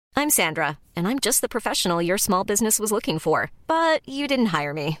I'm Sandra, and I'm just the professional your small business was looking for. But you didn't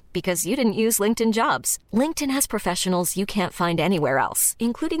hire me because you didn't use LinkedIn Jobs. LinkedIn has professionals you can't find anywhere else,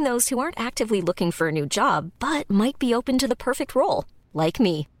 including those who aren't actively looking for a new job, but might be open to the perfect role, like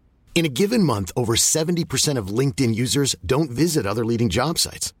me. In a given month, over 70% of LinkedIn users don't visit other leading job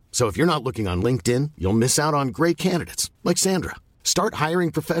sites. So if you're not looking on LinkedIn, you'll miss out on great candidates like Sandra. Start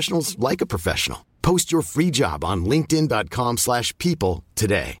hiring professionals like a professional. Post your free job on linkedin.com/people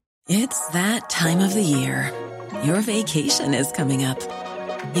today. It's that time of the year. Your vacation is coming up.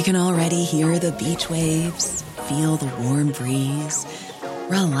 You can already hear the beach waves, feel the warm breeze,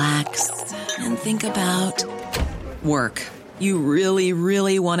 relax, and think about work. You really,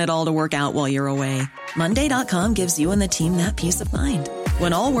 really want it all to work out while you're away. Monday.com gives you and the team that peace of mind.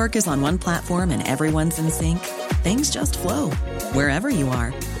 When all work is on one platform and everyone's in sync, things just flow. Wherever you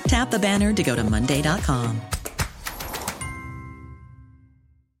are, tap the banner to go to Monday.com.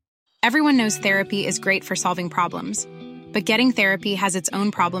 Everyone knows therapy is great for solving problems, but getting therapy has its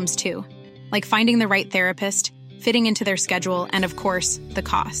own problems too, like finding the right therapist, fitting into their schedule, and of course, the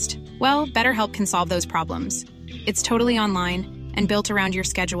cost. Well, BetterHelp can solve those problems. It's totally online and built around your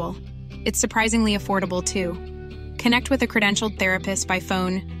schedule. It's surprisingly affordable too. Connect with a credentialed therapist by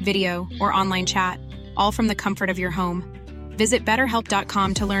phone, video, or online chat, all from the comfort of your home. Visit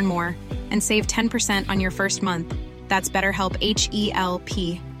BetterHelp.com to learn more and save 10% on your first month. That's BetterHelp,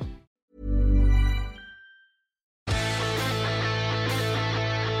 H-E-L-P.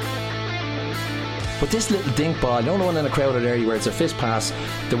 But this little dink ball, the only one in a crowded area where it's a fist pass,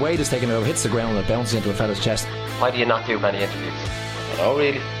 the weight is taken out, hits the ground and it bounces into a fella's chest. Why do you not do many interviews? Oh,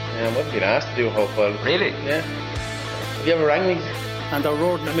 really? I wouldn't been asked to do a whole while. Really? Yeah. Have you ever rang me? And they're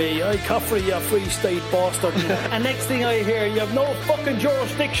roaring at me, "I Caffrey, you free state bastard." And next thing I hear, "You have no fucking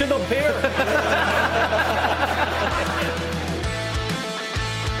jurisdiction up here."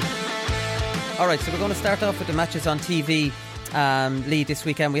 Alright, so we're going to start off with the matches on TV. Lead this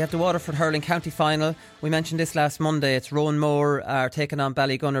weekend. We have the Waterford Hurling County Final. We mentioned this last Monday. It's Rowan Moore are taking on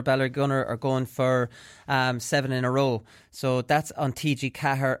Ballygunner. Ballygunner are going for 7 in a row. So that's on TG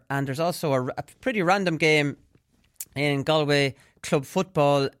Cahir. And there's also a pretty random game in Galway Club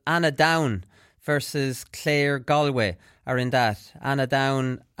Football. Anna Down versus Clare Galway are in that. Anna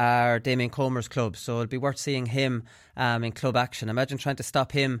Down are Damien Comer's club, so it'll be worth seeing him in club action. Imagine trying to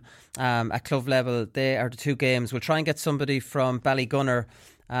stop him at club level. They are the two games. We'll try and get somebody from Ballygunner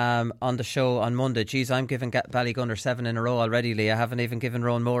on the show on Monday. Geez, I'm giving Ballygunner 7 in a row already, Lee. I haven't even given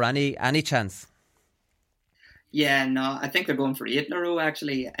Rowan Moore any chance. Yeah, no, I think they're going for 8 in a row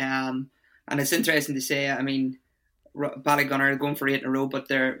actually. And it's interesting to say, I mean, Ballygunner are going for 8 in a row, but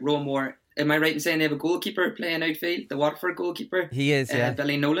they're Rowan Moore. Am I right in saying they have a goalkeeper playing outfield? The Waterford goalkeeper? He is, yeah.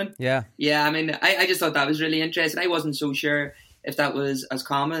 Billy Nolan? Yeah. Yeah, I mean, I just thought that was really interesting. I wasn't so sure if that was as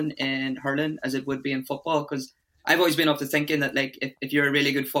common in hurling as it would be in football, because I've always been up to thinking that, like, if you're a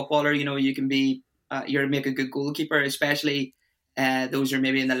really good footballer, you know, you can be, you're make a good goalkeeper, especially those who are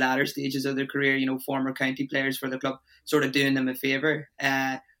maybe in the latter stages of their career, you know, former county players for the club, sort of doing them a favour.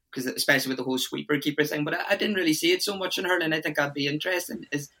 Because especially with the whole sweeper keeper thing, but I didn't really see it so much in hurling. I think that'd be interesting.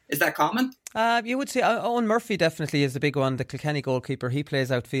 Is that common? You would say Owen Murphy definitely is the big one. The Kilkenny goalkeeper, he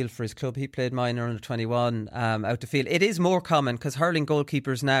plays outfield for his club. He played minor under 21 out the field. It is more common because hurling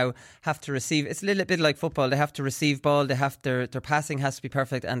goalkeepers now have to receive. It's a little bit like football. They have to receive ball. They have their passing has to be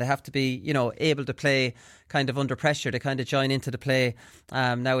perfect, and they have to be, you know, able to play kind of under pressure. They kind of join into the play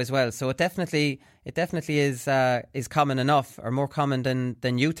now as well. So it definitely is common enough, or more common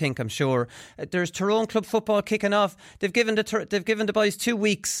than you think, I'm sure. There's Tyrone Club Football kicking off. They've given the boys 2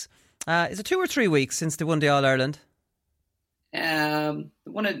 weeks. Is it 2 or 3 weeks since they won the All Ireland? I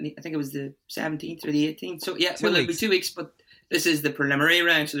think it was the 17th or the 18th. So yeah, it'll be 2 weeks, but this is the preliminary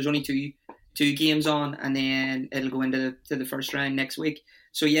round, so there's only two games on, and then it'll go into the first round next week.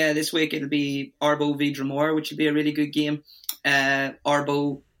 So yeah, this week it'll be Arbo v Dromore, which will be a really good game.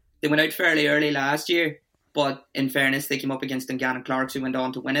 Arbo, they went out fairly early last year, but in fairness, they came up against Dungannon Clarks, who went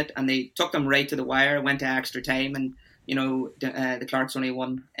on to win it, and they took them right to the wire, went to extra time, and you know, the Clarks only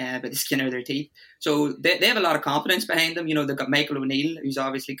won by the skin of their teeth. So they have a lot of confidence behind them. You know, they've got Michael O'Neill, who's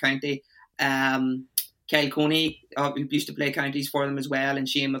obviously county, Kyle Coney, who used to play counties for them as well, and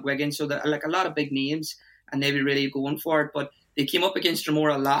Shane McGuigan. So they're like a lot of big names, and they'll be really going for it. But they came up against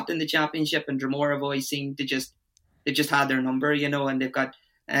Dromore a lot in the championship, and Dromore have always seemed to just had their number, you know, and they've got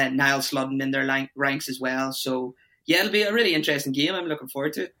Niall Sludden in their ranks as well. So yeah, it'll be a really interesting game. I'm looking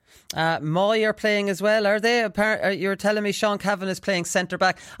forward to it. Moy are playing as well, are they? You're telling me Sean Cavan is playing centre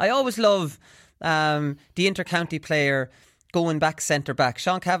back. I always love the inter-county player going back centre-back.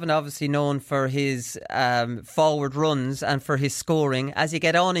 Sean Cavan obviously known for his forward runs and for his scoring. As you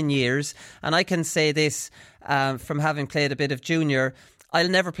get on in years, and I can say this from having played a bit of junior, I'll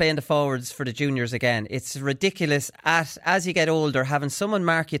never play in the forwards for the juniors again. It's ridiculous as you get older, having someone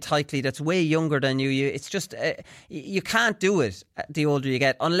mark you tightly that's way younger than you. It's just, you can't do it the older you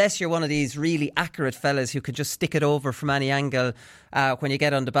get, unless you're one of these really accurate fellas who can just stick it over from any angle when you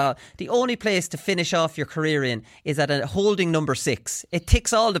get on the ball. The only place to finish off your career in is at a holding number 6. It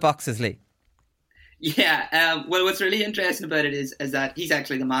ticks all the boxes, Lee. Yeah, well, what's really interesting about it is that he's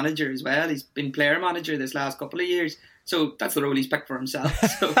actually the manager as well. He's been player manager this last couple of years. So that's the role he's picked for himself.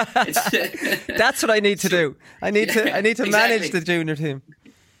 So that's what I need to do. I need to exactly manage the junior team.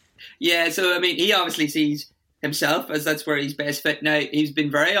 Yeah, so I mean, he obviously sees himself as that's where he's best fit. Now, he's been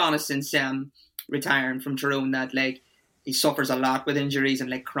very honest since retiring from Tyrone that like he suffers a lot with injuries and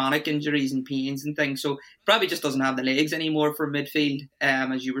like chronic injuries and pains and things. So probably just doesn't have the legs anymore for midfield,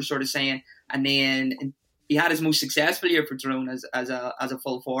 as you were sort of saying. And then he had his most successful year for Tyrone as a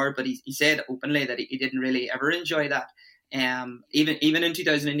full forward, but he said openly that he didn't really ever enjoy that. Even in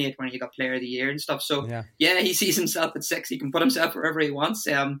 2008 when he got Player of the Year and stuff. So yeah, he sees himself at 6. He can put himself wherever he wants.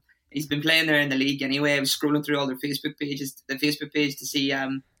 He's been playing there in the league anyway. I was scrolling through all their Facebook pages, the Facebook page to see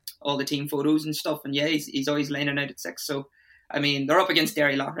all the team photos and stuff. And yeah, he's always lining out at 6. So I mean, they're up against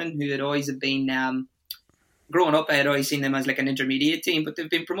Derry Loughlin, who had always been. Growing up, I had always seen them as like an intermediate team, but they've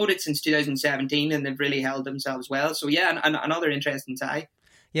been promoted since 2017 and they've really held themselves well. So yeah, another interesting tie.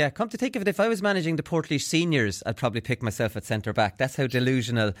 Yeah, come to think of it, if I was managing the Portlaoise seniors, I'd probably pick myself at centre-back. That's how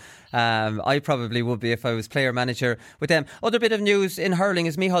delusional I probably would be if I was player manager with them. Other bit of news in hurling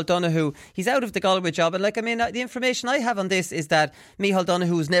is Micheál Donoghue. He's out of the Galway job. And the information I have on this is that Micheál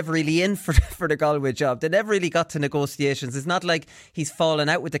Donoghue was never really in for the Galway job. They never really got to negotiations. It's not like he's fallen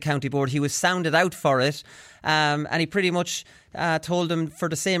out with the county board. He was sounded out for it. And he pretty much told them for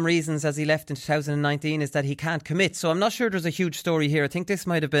the same reasons as he left in 2019 is that he can't commit. So I'm not sure there's a huge story here. I think this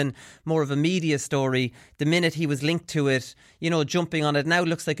might have been more of a media story. The minute he was linked to it, jumping on it, now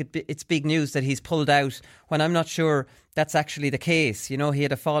looks like it's big news that he's pulled out, when I'm not sure that's actually the case. He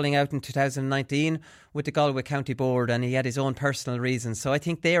had a falling out in 2019 with the Galway County Board and he had his own personal reasons. So I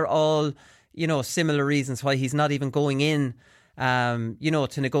think they're all, similar reasons why he's not even going in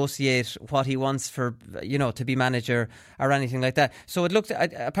to negotiate what he wants for, to be manager or anything like that. So it looked,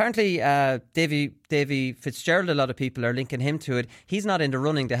 apparently Davy Fitzgerald, a lot of people are linking him to it. He's not in the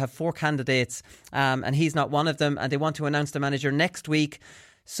running. They have 4 candidates and he's not one of them, and they want to announce the manager next week.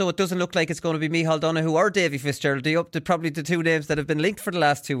 So it doesn't look like it's going to be Micheál Donoghue or Davy Fitzgerald. Probably the 2 names that have been linked for the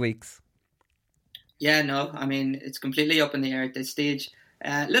last 2 weeks. Yeah, no, I mean, it's completely up in the air at this stage.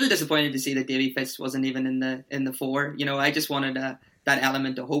 A little disappointed to see that Davy Fitz wasn't even in the 4. I just wanted that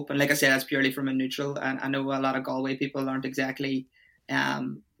element of hope, and like I said, that's purely from a neutral. And I know a lot of Galway people aren't exactly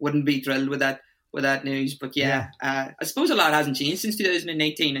wouldn't be thrilled with that news. But I suppose a lot hasn't changed since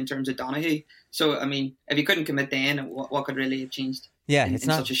 2018 in terms of Donoghue. So I mean, if you couldn't commit then, what could really have changed? Yeah, in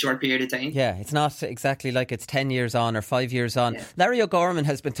such a short period of time. Yeah, it's not exactly like it's 10 years on or 5 years on. Yeah. Larry O'Gorman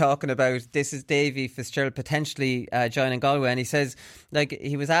has been talking about this is Davy Fitzgerald potentially joining Galway, and he says,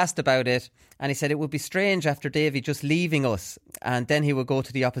 he was asked about it, and he said it would be strange after Davy just leaving us and then he would go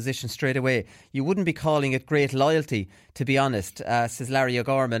to the opposition straight away. You wouldn't be calling it great loyalty, to be honest, says Larry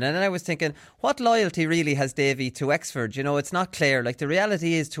O'Gorman. And then I was thinking, what loyalty really has Davy to Wexford? It's not clear. Like, the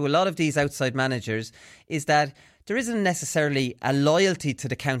reality is to a lot of these outside managers is that there isn't necessarily a loyalty to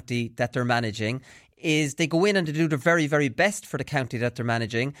the county that they're managing. Is they go in and they do the very, very best for the county that they're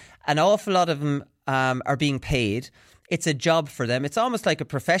managing. An awful lot of them are being paid. It's a job for them. It's almost like a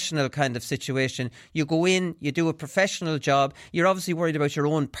professional kind of situation. You go in, you do a professional job. You're obviously worried about your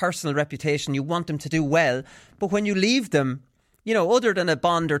own personal reputation. You want them to do well. But when you leave them, other than a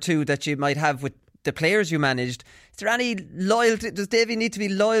bond or two that you might have with the players you managed, is there any loyalty? Does Davy need to be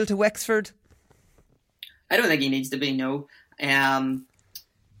loyal to Wexford? I don't think he needs to be, no.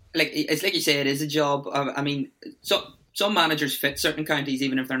 It's like you say, it is a job. I mean, some managers fit certain counties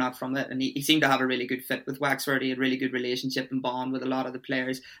even if they're not from it, and he seemed to have a really good fit with Wexford. He had a really good relationship and bond with a lot of the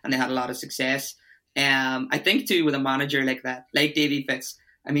players, and they had a lot of success. I think too, with a manager like that, like Davy Fitz,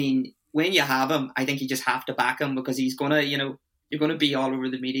 I mean, when you have him, I think you just have to back him, because he's gonna, you're gonna be all over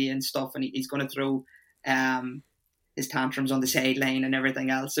the media and stuff, and he's gonna throw his tantrums on the sideline and everything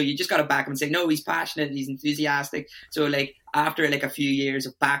else. So you just got to back him and say, no, he's passionate, he's enthusiastic. So after a few years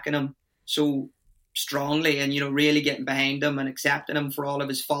of backing him so strongly and, really getting behind him and accepting him for all of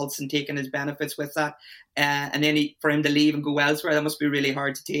his faults and taking his benefits with that, and then for him to leave and go elsewhere, that must be really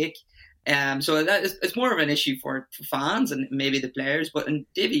hard to take. So it's more of an issue for fans and maybe the players. But in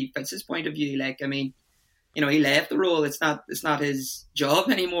Davy Fitz's point of view, he left the role. It's not his job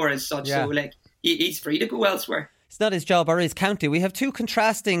anymore as such. Yeah. So like he's free to go elsewhere. It's not his job or his county. We have two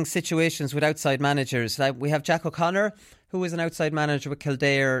contrasting situations with outside managers. Like we have Jack O'Connor, who was an outside manager with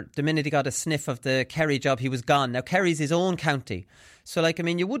Kildare. The minute he got a sniff of the Kerry job, he was gone. Now Kerry's his own county. So like, I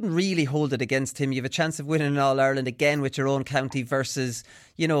mean, you wouldn't really hold it against him. You have a chance of winning an All-Ireland again with your own county versus,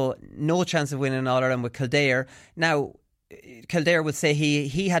 no chance of winning an All-Ireland with Kildare. Now, Kildare would say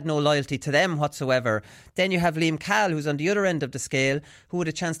he had no loyalty to them whatsoever. Then you have Liam Cahill, who's on the other end of the scale, who had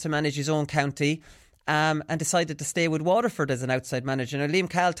a chance to manage his own county. And decided to stay with Waterford as an outside manager. Now, Liam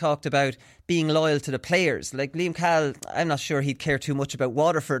Cahill talked about being loyal to the players. Like, Liam Cahill, I'm not sure he'd care too much about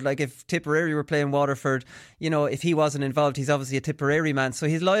Waterford. Like, if Tipperary were playing Waterford, if he wasn't involved, he's obviously a Tipperary man. So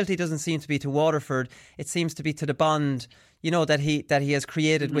his loyalty doesn't seem to be to Waterford. It seems to be to the bond, that he has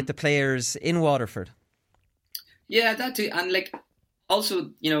created with the players in Waterford. Yeah, that too. And, like,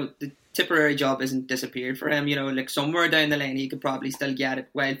 also, the Tipperary job isn't disappeared for him. Like, somewhere down the lane, he could probably still get it.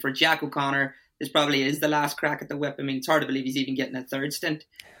 Well, for Jack O'Connor, this probably is the last crack at the whip. I mean, it's hard to believe he's even getting a third stint.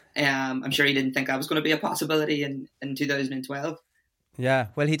 I'm sure he didn't think that was going to be a possibility in 2012. Yeah,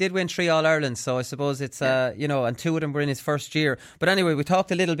 well, he did win 3 All-Irelands, so I suppose it's, and 2 of them were in his first year. But anyway, we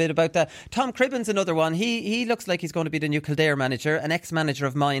talked a little bit about that. Tom Cribben's another one. He looks like he's going to be the new Kildare manager, an ex-manager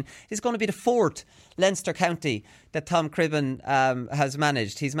of mine. He's going to be the 4th Leinster county that Tom Cribben has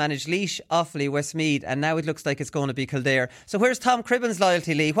managed. He's managed Laois, Offaly, Westmeath, and now it looks like it's going to be Kildare. So where's Tom Cribben's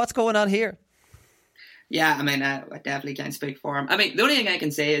loyalty, Lee? What's going on here? Yeah, I mean, I definitely can't speak for him. I mean, the only thing I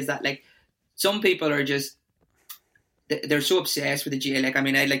can say is that, like, some people are just, they're so obsessed with the GA. Like, I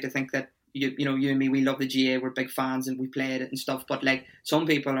mean, I'd like to think that, you and me, we love the GA, we're big fans and we played it and stuff. But, like, some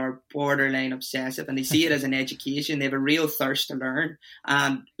people are borderline obsessive and they see it as an education. They have a real thirst to learn.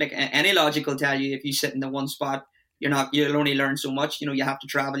 And, like, any logic will tell you if you sit in the one spot, you'll only learn so much. You have to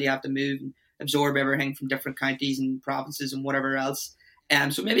travel, you have to move and absorb everything from different counties and provinces and whatever else.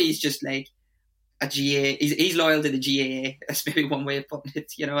 So maybe he's just, like, a GA, he's loyal to the GAA. That's maybe one way of putting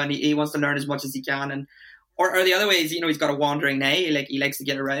it, and he wants to learn as much as he can. And or the other way is, he's got a wandering eye, like he likes to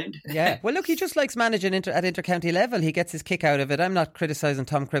get around. Yeah, well, look, he just likes managing at inter-county level. He gets his kick out of it. I'm not criticising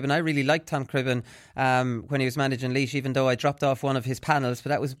Tom Cribben. I really liked Tom Cribben when he was managing Laois, even though I dropped off one of his panels, but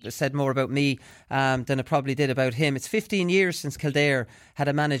that was said more about me than it probably did about him. It's 15 years since Kildare had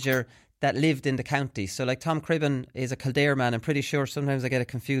a manager that lived in the county. So like Tom Cribben is a Kildare man. I'm pretty sure sometimes I get it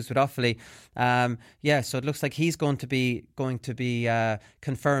confused with Offaly. So it looks like he's going to be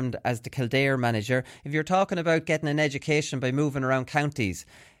confirmed as the Kildare manager. If you're talking about getting an education by moving around counties,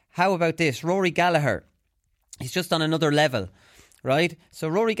 how about this? Rory Gallagher. He's just on another level. Right? So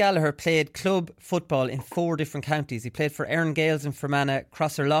Rory Gallagher played club football in 4 different counties. He played for Erin Gales in Fermanagh,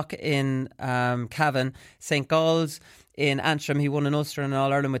 Crosserlough in Cavan, St. Gall's in Antrim. He won an Ulster and an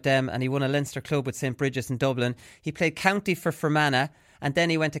All-Ireland with them, and he won a Leinster club with St. Bridget's in Dublin. He played county for Fermanagh, and then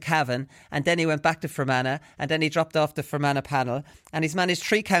he went to Cavan, and then he went back to Fermanagh, and then he dropped off the Fermanagh panel, and he's managed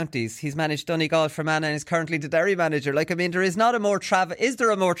 3 counties. He's managed Donegal, Fermanagh, and is currently the Derry manager. Like, I mean, there is not a more is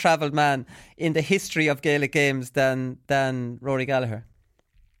there a more travelled man in the history of Gaelic games than Rory Gallagher?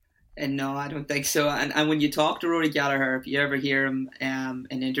 And no, I don't think so. And when you talk to Rory Gallagher, if you ever hear him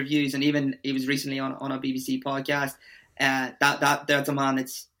in interviews, and even he was recently on a BBC podcast, that's a man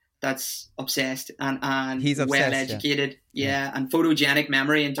that's obsessed and he's obsessed, well educated, and photogenic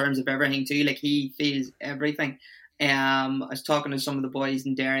memory in terms of everything too. Like, he feels everything. I was talking to some of the boys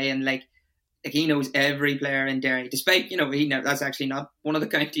in Derry, and like he knows every player in Derry, despite that's actually not one of the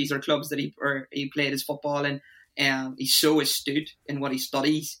counties or clubs that he played his football in. He's so astute in what he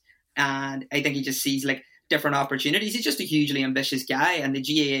studies, and I think he just sees like different opportunities. He's just a hugely ambitious guy, and the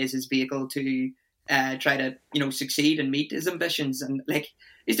GAA is his vehicle to try to succeed and meet his ambitions. And like,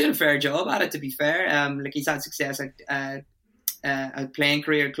 he's doing a fair job at it, to be fair. Like, he's had success at playing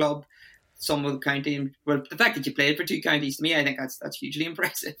career club, some of the county. Well, the fact that you played for 2 counties, to me, I think that's hugely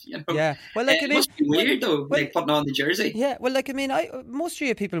impressive. Yeah, well, like, it must be weird though, like putting on the jersey. Yeah, well, like, I mean, most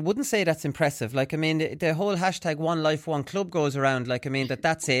GA people wouldn't say that's impressive. Like, I mean, the whole hashtag One Life One Club goes around. Like, I mean,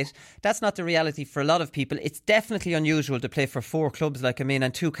 that's it. That's not the reality for a lot of people. It's definitely unusual to play for 4 clubs. Like, I mean,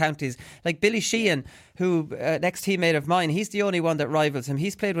 and 2 counties. Like Billy Sheehan, who next teammate of mine, he's the only one that rivals him.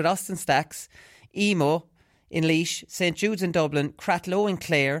 He's played with Austin Stacks, Emo in Laois, St. Jude's in Dublin, Cratloe in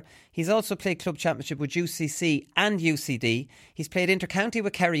Clare. He's also played club championship with UCC and UCD. He's played intercounty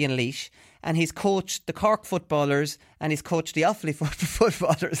with Kerry and Laois, and he's coached the Cork footballers and he's coached the Offaly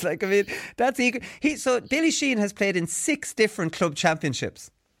footballers. Like, I mean, that's equal. So Billy Sheehan has played in 6 different club championships.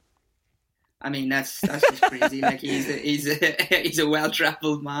 I mean, that's just crazy. Like, he's a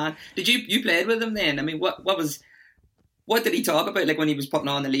well-travelled man. Did you played with him then? I mean, what was what did he talk about? Like when he was putting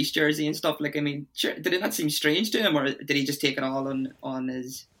on the Laois jersey and stuff. Like, I mean, sure, did it not seem strange to him, or did he just take it all on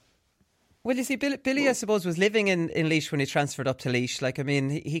his? Well, you see, Billy, I suppose, was living in Laois when he transferred up to Laois. Like, I mean,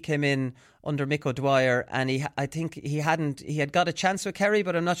 he came in under Mick O'Dwyer, and I think he had got a chance with Kerry,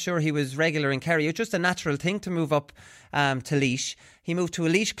 but I'm not sure he was regular in Kerry. It was just a natural thing to move up to Laois. He moved to a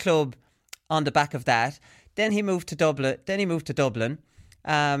Laois club on the back of that. Then he moved to Dublin.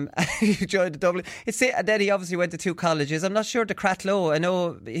 He joined Dublin. And then he obviously went to 2 colleges. I'm not sure the Cratloe. I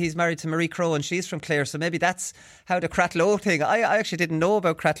know he's married to Marie Crowe and she's from Clare, so maybe that's how the Cratloe thing. I actually didn't know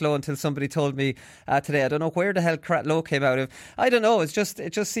about Cratloe until somebody told me today. I don't know where the hell Cratloe came out of. I don't know. It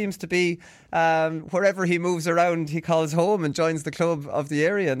just seems to be wherever he moves around, he calls home and joins the club of the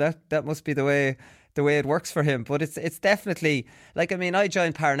area, and that must be the way it works for him. But it's definitely, like, I mean, I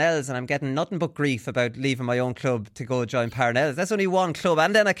joined Parnell's and I'm getting nothing but grief about leaving my own club to go join Parnell's. That's only one club,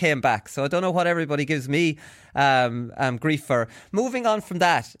 and then I came back, so I don't know what everybody gives me grief for. Moving on from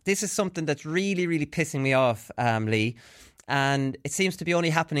that, this is something that's really, really pissing me off, Lee, and it seems to be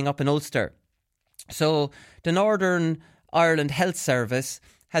only happening up in Ulster. So the Northern Ireland Health Service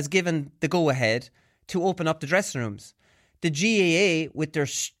has given the go-ahead to open up the dressing rooms. The GAA, with their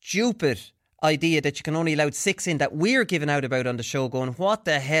stupid idea that you can only allow 6 in, that we're giving out about on the show, going, what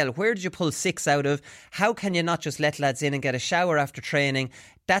the hell, where did you pull 6 out of? How can you not just let lads in and get a shower after training?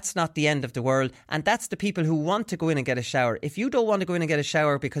 That's not the end of the world, and that's the people who want to go in and get a shower. If you don't want to go in and get a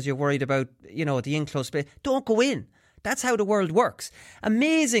shower because you're worried about, the enclosed space, don't go in. That's how the world works.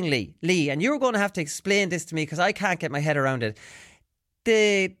 Amazingly, Lee, and you're going to have to explain this to me because I can't get my head around it.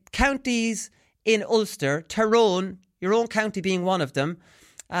 The counties in Ulster, Tyrone, your own county being one of them,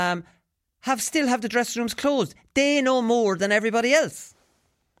 still have the dressing rooms closed. They know more than everybody else.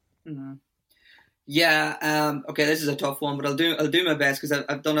 Mm-hmm. Yeah. Okay, this is a tough one, but I'll do my best because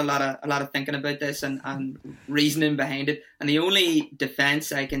I've done a lot of thinking about this and reasoning behind it. And the only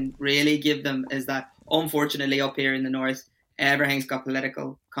defence I can really give them is that, unfortunately, up here in the north, everything's got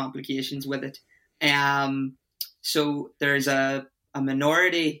political complications with it. So there's a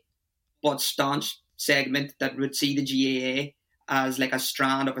minority but staunch segment that would see the GAA as like a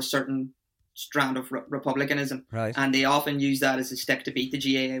strand of a certain strand of republicanism, right? And they often use that as a stick to beat the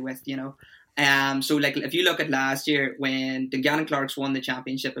GAA with, So like if you look at last year when Dungannon Clarks won the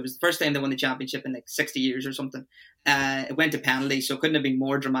championship, it was the first time they won the championship in like 60 years or something. It went to penalties, so it couldn't have been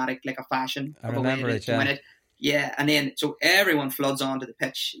more dramatic, like a fashion of a way to win it. Yeah, and then so everyone floods onto the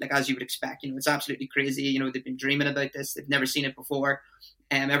pitch, like as you would expect. It's absolutely crazy. They've been dreaming about this; they've never seen it before.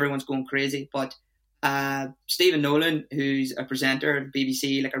 Everyone's going crazy, but Stephen Nolan, who's a presenter at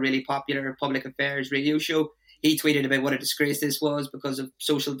BBC, like a really popular public affairs radio show, he tweeted about what a disgrace this was because of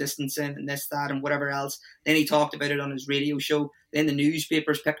social distancing and this, that, and whatever else. Then he talked about it on his radio show. Then the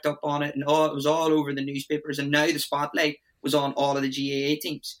newspapers picked up on it, and it was all over the newspapers. And now the spotlight was on all of the GAA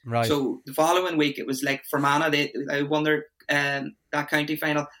teams. Right. So the following week, it was like Fermanagh, they won their that county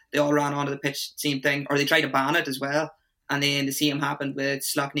final. They all ran onto the pitch, same thing, or they tried to ban it as well. And then the same happened with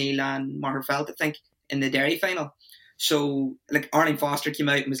Slaughtneil and Maherfelt, I think, in the Derry final. So, like, Arlene Foster came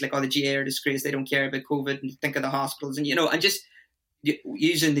out and was like, the GAA are disgrace, they don't care about COVID, and think of the hospitals, and, and just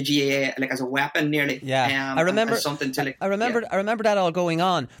using the GAA, like, as a weapon, nearly. Yeah, I remember something to, like, I remember that all going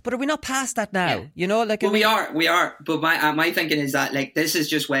on. But are we not past that now? Yeah. We are. But my thinking is that, like, this is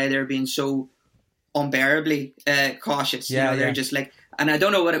just why they're being so unbearably cautious. They're just like, and I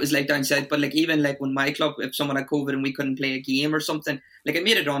don't know what it was like down south, but like even like when my club, if someone had COVID and we couldn't play a game or something, like it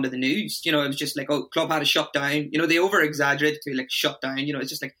made it onto the news. It was just like, club had to shut down. They over exaggerated to like shut down. It's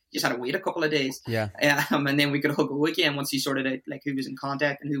just like you just had to wait a couple of days. Yeah. And then we could all go again once you sorted out like who was in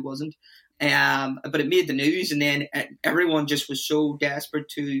contact and who wasn't. But it made the news, and then everyone just was so desperate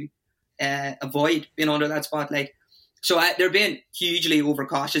to avoid being under that spotlight. So they're being hugely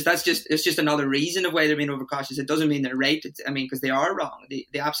overcautious. It's just another reason of why they're being overcautious. It doesn't mean they're right. Because they are wrong. They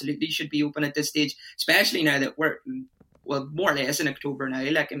absolutely should be open at this stage, especially now that we're, well, more or less in October now.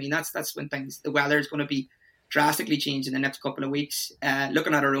 Like, that's when the weather is going to be drastically changed in the next couple of weeks.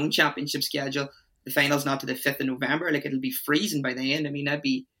 Looking at our own championship schedule, the final's not to the 5th of November. Like, it'll be freezing by then.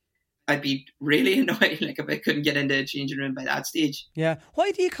 I'd be really annoyed like if I couldn't get into a changing room by that stage. Yeah.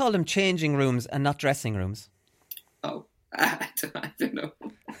 Why do you call them changing rooms and not dressing rooms? Oh, I don't know.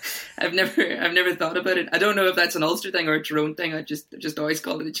 I've never thought about it. I don't know if that's an Ulster thing or a Tyrone thing. I just always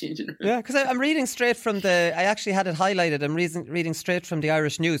called it a changing room. Yeah, because I'm reading straight from I actually had it highlighted. I'm reading straight from the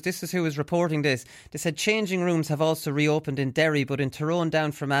Irish News. This is who was reporting this. They said changing rooms have also reopened in Derry, but in Tyrone,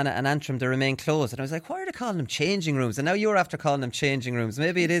 Down, Fermanagh and Antrim they remain closed. And I was like, why are they calling them changing rooms? And now you're after calling them changing rooms.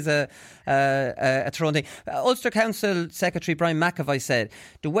 Maybe it is a Tyrone thing. Ulster Council Secretary Brian McAvoy said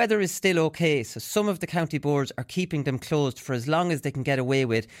the weather is still okay, so some of the county boards are keeping them closed closed for as long as they can get away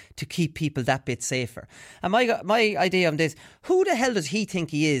with to keep people that bit safer. And my idea on this, who the hell does he think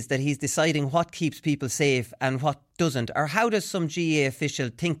he is that he's deciding what keeps people safe and what doesn't? Or how does some GA official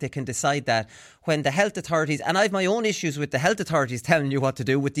think they can decide that when the health authorities, and I've my own issues with the health authorities telling you what to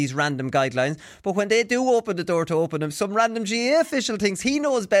do with these random guidelines, but when they do open the door to open them, some random GA official thinks he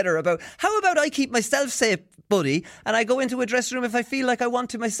knows better about, how about I keep myself safe, buddy, and I go into a dressing room if I feel like I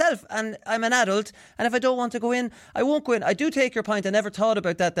want to myself, and I'm an adult, and if I don't want to go in, I won't go in. I do take your point. I never thought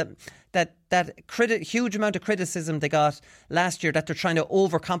about that huge amount of criticism they got last year, that they're trying to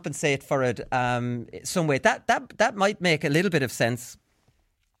overcompensate for it some way. That might make a little bit of sense.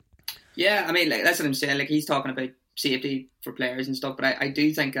 Yeah, I mean, like, that's what I'm saying. Like, he's talking about safety for players and stuff, but I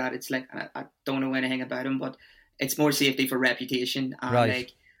do think that it's like, I don't know anything about him, but it's more safety for reputation. And right.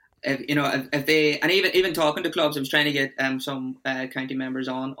 Like, if they, and even talking to clubs, I was trying to get some county members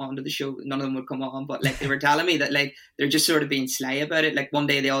onto the show. None of them would come on, but like, they were telling me that like they're just sort of being sly about it. Like, one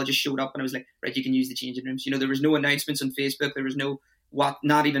day they all just showed up and I was like, right, you can use the changing rooms. There was no announcements on Facebook. There was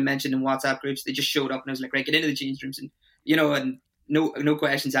not even mentioned in WhatsApp groups. They just showed up and I was like, right, get into the changing rooms, and and no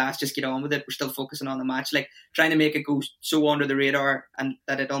questions asked, just get on with it. We're still focusing on the match, like trying to make it go so under the radar and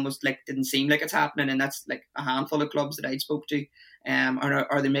that it almost like didn't seem like it's happening. And that's like a handful of clubs that I spoke to,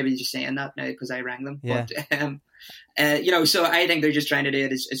 or they maybe just saying that now because I rang them. Yeah. But so I think they're just trying to do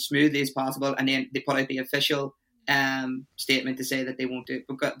it as smoothly as possible, and then they put out the official statement to say that they won't do it.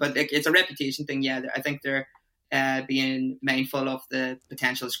 But like, it's a reputation thing. Yeah, I think they're being mindful of the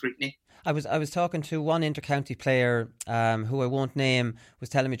potential scrutiny. I was talking to one inter-county player who I won't name, was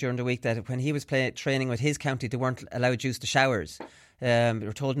telling me during the week that when he was training with his county, they weren't allowed to use the showers. They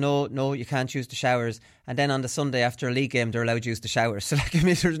were told, no, you can't use the showers. And then on the Sunday after a league game, they're allowed to use the showers. So, like, I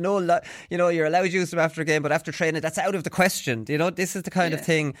mean, there's you're allowed to use them after a game, but after training, that's out of the question. This is the kind of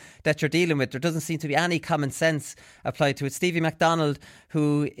thing that you're dealing with. There doesn't seem to be any common sense applied to it. Stevie MacDonald,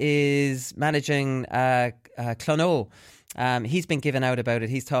 who is managing Clonaux, he's been given out about it.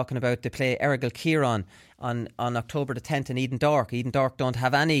 He's talking about they play Errigal Kieran on October the 10th in Eden Dark. Eden Dark don't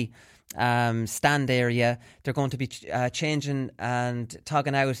have any stand area. They're going to be changing and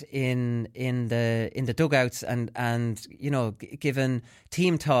togging out in the dugouts and given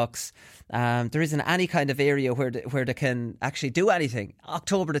team talks. There isn't any kind of area where they can actually do anything.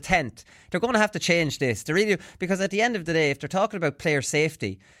 October the 10th, they're going to have to change this. They really, because at the end of the day, if they're talking about player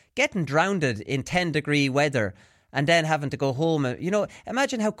safety, getting drowned in 10-degree weather and then having to go home,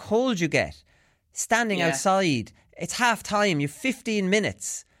 imagine how cold you get standing outside. It's half time. You've 15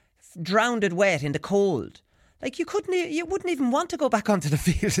 minutes. Drowned wet in the cold. Like, you wouldn't even want to go back onto the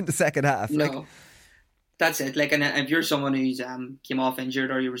field in the second half. No, that's it. Like, and if you're someone who's came off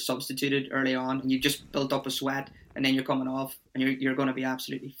injured or you were substituted early on and you just built up a sweat and then you're coming off and you're going to be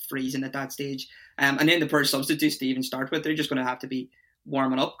absolutely freezing at that stage. And then the first substitutes to even start with, they're just going to have to be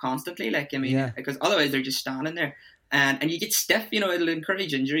warming up constantly. Like, I mean, because otherwise they're just standing there. And you get stiff, it'll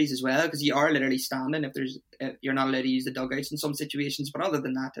encourage injuries as well because you are literally standing if you're not allowed to use the dugouts in some situations. But other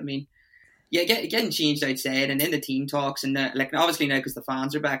than that, I mean, getting changed outside and in the team talks and obviously now because the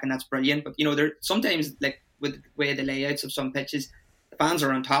fans are back and that's brilliant. But there sometimes, like with the way the layouts of some pitches, the fans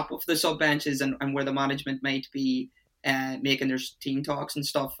are on top of the sub benches and where the management might be making their team talks and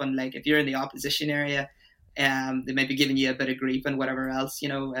stuff. And like if you're in the opposition area, they might be giving you a bit of grief and whatever else.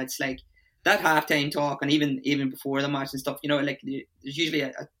 It's like that halftime talk, and even before the match and stuff, like there's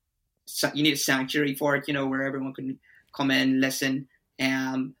usually you need a sanctuary for it, where everyone can come in, listen,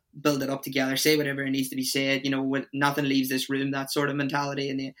 build it up together, say whatever needs to be said, nothing leaves this room, that sort of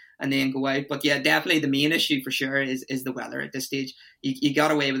mentality, and then go out. But yeah, definitely the main issue for sure is the weather at this stage. You got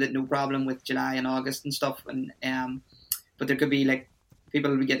away with it, no problem with July and August and stuff, and but there could be like people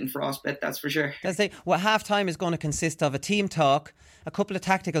will be getting frostbite, that's for sure. Half time is going to consist of a team talk, a couple of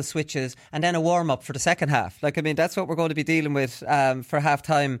tactical switches, and then a warm up for the second half. Like, I mean, that's what we're going to be dealing with for half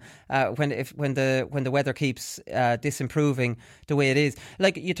time when the weather keeps disimproving the way it is.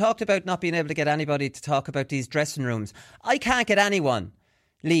 Like, you talked about not being able to get anybody to talk about these dressing rooms. I can't get anyone,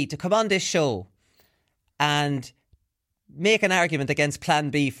 Lee, to come on this show and make an argument against Plan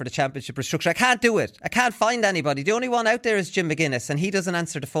B for the championship restructure. I can't do it. I can't find anybody. The only one out there is Jim McGuinness, and he doesn't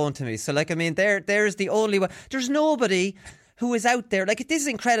answer the phone to me. So, like, I mean, there's the only one. There's nobody who is out there. Like, this is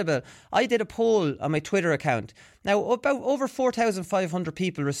incredible. I did a poll on my Twitter account. Now, about over 4,500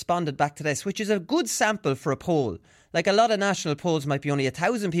 people responded back to this, which is a good sample for a poll. Like, a lot of national polls might be only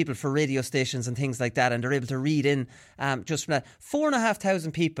 1,000 people for radio stations and things like that, and they're able to read in just from that.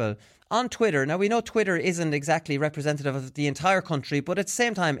 4,500 people on Twitter. Now, we know Twitter isn't exactly representative of the entire country, but at the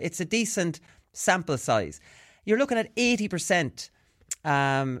same time, it's a decent sample size. You're looking at 80%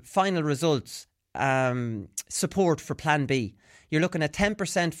 final results support for Plan B. You're looking at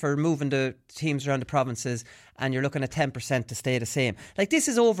 10% for moving the teams around the provinces, and you're looking at 10% to stay the same. Like, this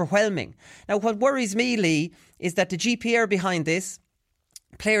is overwhelming. Now, what worries me, Lee, is that the GPA are behind this.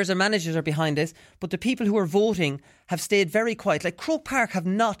 Players and managers are behind this, but the people who are voting have stayed very quiet. Like, Croke Park have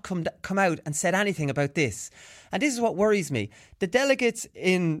not come out and said anything about this. And this is what worries me. The delegates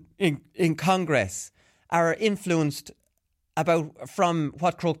in Congress are influenced from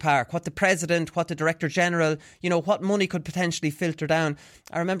what Croke Park, what the President, what the Director General, what money could potentially filter down.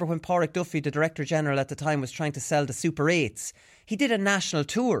 I remember when Pádraig Duffy, the Director General at the time, was trying to sell the Super 8s. He did a national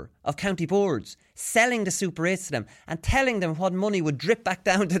tour of county boards, selling the Super 8s to them and telling them what money would drip back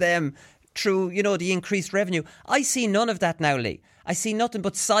down to them through, the increased revenue. I see none of that now, Lee. I see nothing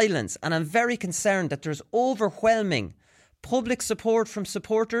but silence, and I'm very concerned that there's overwhelming public support from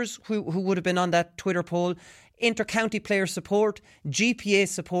supporters who would have been on that Twitter poll, inter-county player support, GPA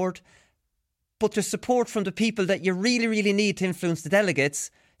support, but the support from the people that you really, really need to influence the delegates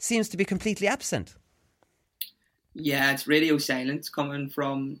seems to be completely absent. Yeah, it's radio silence coming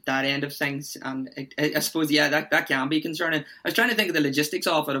from that end of things, and I suppose that can be concerning. I was trying to think of the logistics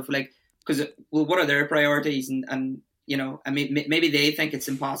of it, because what are their priorities, and I mean, maybe they think it's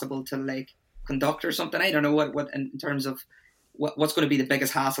impossible to conduct or something. I don't know what in terms of what's going to be the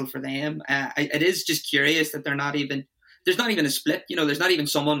biggest hassle for them. It is just curious that there's not even a split. There's not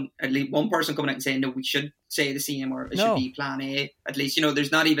even at least one person coming out and saying, no, we should say the same, or it should be Plan A. At least,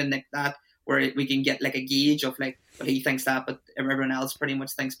 there's not even that where we can get a gauge of well, he thinks that, but everyone else pretty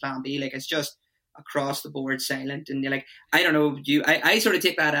much thinks Plan B. It's just across the board silent. And you're I don't know, I sort of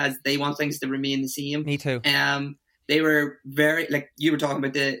take that as they want things to remain the same. Me too. They were very, you were talking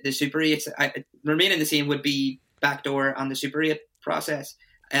about the Super 8s. Remaining the same would be backdoor on the Super 8 process,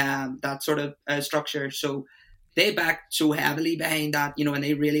 that sort of structure. So they backed so heavily behind that, and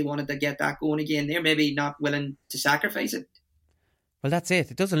they really wanted to get that going again. They're maybe not willing to sacrifice it. Well, that's it.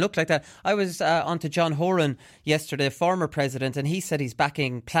 It doesn't look like that. I was on to John Horan yesterday, former president, and he said he's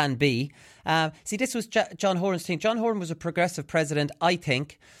backing Plan B. This was John Horan's thing. John Horan was a progressive president, I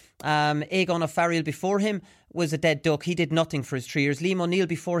think. Aegon O'Farrell before him was a dead duck. He did nothing for his 3 years. Liam O'Neill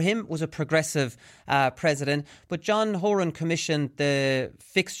before him was a progressive president. But John Horan commissioned the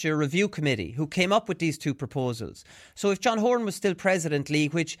Fixture Review Committee, who came up with these two proposals. So if John Horan was still president, Lee,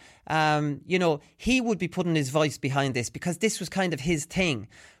 which, he would be putting his voice behind this, because this was kind of his thing,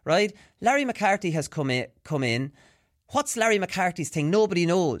 right? Larry McCarthy has come in. What's Larry McCarthy's thing? Nobody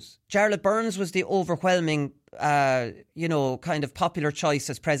knows. Jarlath Burns was the overwhelming, kind of popular choice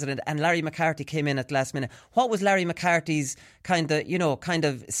as president, and Larry McCarthy came in at the last minute. What was Larry McCarthy's kind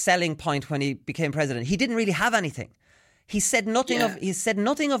of selling point when he became president? He didn't really have anything. He's said nothing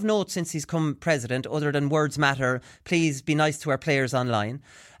of note since he's come president, other than words matter. Please be nice to our players online.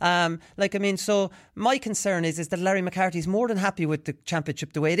 So my concern is that Larry McCarthy's more than happy with the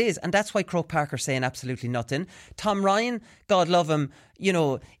championship the way it is, and that's why Croke Park are saying absolutely nothing. Tom Ryan, God love him,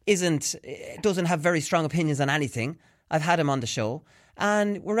 doesn't have very strong opinions on anything. I've had him on the show,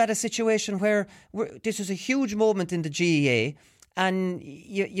 and we're at a situation where this is a huge moment in the GEA, and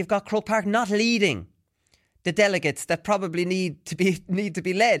you've got Croke Park not leading the delegates that probably need to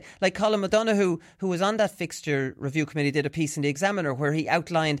be led. Like Colin Donoghue, who was on that Fixture Review Committee, did a piece in the Examiner where he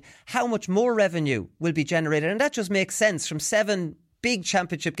outlined how much more revenue will be generated, and that just makes sense from 7 big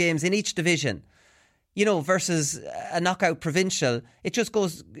championship games in each division, versus a knockout provincial.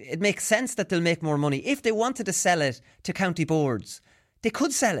 It makes sense that they'll make more money. If they wanted to sell it to county boards, they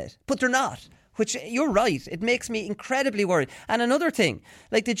could sell it, but they're not. Which, you're right, it makes me incredibly worried. And another thing,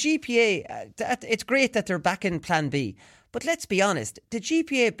 the GPA, it's great that they're backing Plan B. But let's be honest, the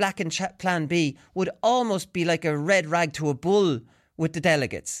GPA backing Plan B would almost be like a red rag to a bull with the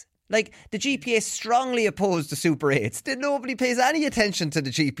delegates. The GPA strongly opposed the Super 8s. Nobody pays any attention to the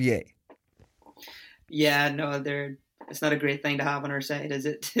GPA. Yeah, no, it's not a great thing to have on our side, is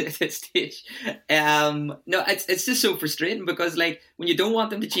it, at this stage? No, it's just so frustrating, because when you don't want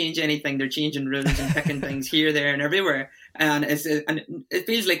them to change anything, they're changing rules and picking things here, there and everywhere. And it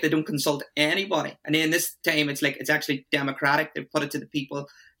feels like they don't consult anybody. And then this time it's actually democratic. They put it to the people,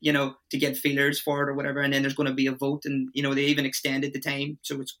 to get feelers for it or whatever. And then there's going to be a vote, and, they even extended the time.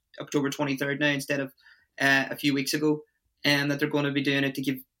 So it's October 23rd now instead of a few weeks ago. And that they're going to be doing it to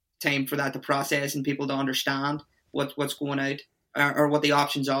give time for that to process and people to understand what's going out, or what the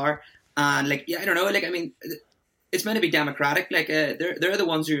options are. And I don't know, I mean, it's meant to be democratic. They're the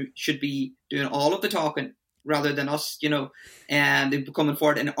ones who should be doing all of the talking rather than us, and they're coming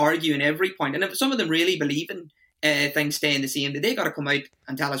forward and arguing every point. And if some of them really believe in things staying the same, they got to come out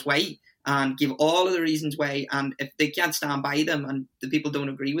and tell us why. and give all of the reasons why. And if they can't stand by them and the people don't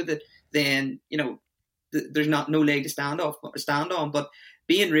agree with it, then, there's no leg to stand on. But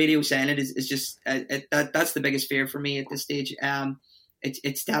being radio silent is just that's the biggest fear for me at this stage.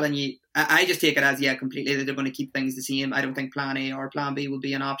 It's telling you, I just take it as completely that they're going to keep things the same. I don't think Plan A or Plan B will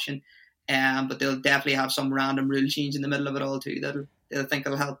be an option, but they'll definitely have some random rule change in the middle of it all too. They'll think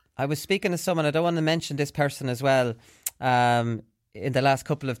it'll help. I was speaking to someone, I don't want to mention this person as well, in the last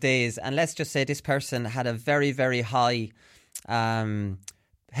couple of days, and let's just say this person had a very, very high,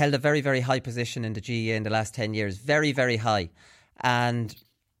 held a very, very high position in the GAA in the last 10 years, very, very high, and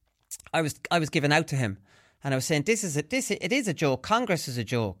I was giving out to him. And I was saying, it is a joke. Congress is a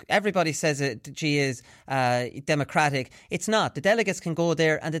joke. Everybody says the GAA is democratic. It's not. The delegates can go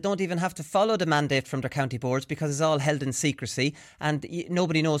there and they don't even have to follow the mandate from their county boards because it's all held in secrecy and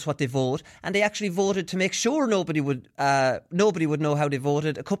nobody knows what they vote. And they actually voted to make sure nobody would know how they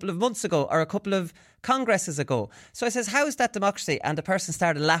voted a couple of months ago or a couple of congresses ago. So I says, how is that democracy? And the person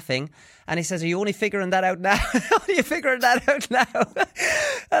started laughing and he says, are you only figuring that out now? Are you figuring that out now?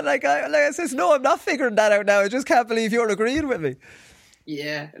 And I says, no, I'm not figuring that out now. I just can't believe you're agreeing with me.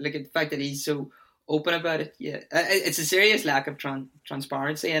 Yeah, like the fact that he's so open about it. Yeah, it's a serious lack of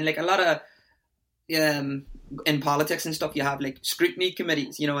transparency. And like a lot of in politics and stuff, you have like scrutiny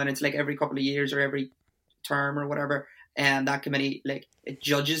committees, and it's like every couple of years or every term or whatever. And that committee, like, it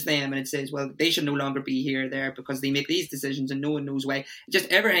judges them and it says, well, they should no longer be here or there because they make these decisions and no one knows why. Just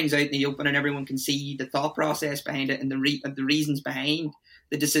everything's out in the open and everyone can see the thought process behind it and the reasons behind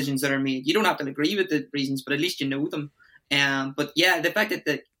the decisions that are made. You don't have to agree with the reasons, but at least you know them. But yeah, the fact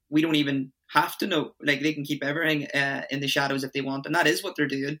that we don't even have to know, like, they can keep everything in the shadows if they want, and that is what they're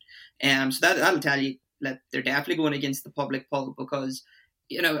doing. So that'll tell you that they're definitely going against the public poll because,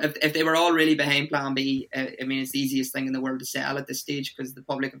 if they were all really behind Plan B, it's the easiest thing in the world to sell at this stage because the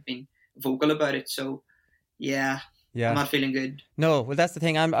public have been vocal about it. So, yeah. I'm not feeling good. No, well, that's the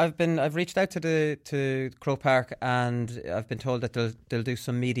thing. I've reached out to Croke Park and I've been told that they'll do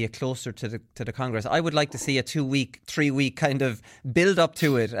some media closer to the Congress. I would like to see a 2-week, 3-week kind of build up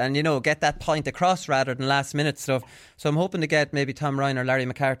to it and get that point across rather than last minute stuff. So I'm hoping to get maybe Tom Ryan or Larry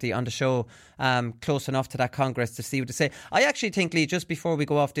McCarthy on the show close enough to that Congress to see what to say. I actually think, Lee, just before we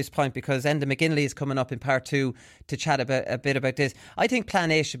go off this point, because Enda McGinley is coming up in part 2 to chat a bit about this, I think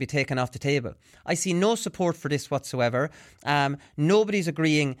Plan A should be taken off the table. I see no support for this whatsoever. Nobody's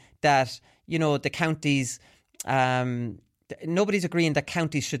agreeing that the counties. Nobody's agreeing that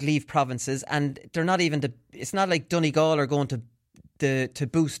counties should leave provinces, and they're not even it's not like Donegal are going to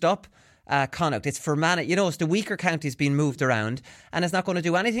boost up Connacht. It's for it's the weaker counties being moved around, and it's not going to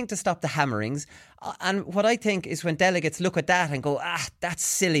do anything to stop the hammerings. And what I think is when delegates look at that and go, that's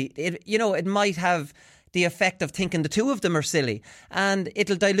silly. It might have the effect of thinking the two of them are silly, and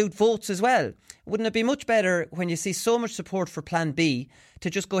it'll dilute votes as well. Wouldn't it be much better when you see so much support for Plan B to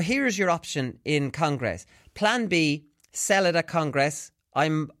just go, here's your option in Congress. Plan B, sell it at Congress.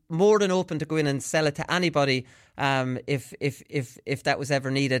 I'm more than open to go in and sell it to anybody if that was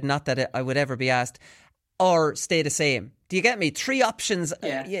ever needed. Not that I would ever be asked. Or stay the same. Do you get me? 3 options.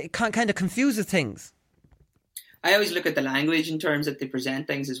 Yeah. Kind of confuses things. I always look at the language in terms that they present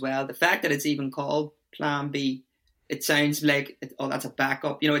things as well. The fact that it's even called Plan B, it sounds like that's a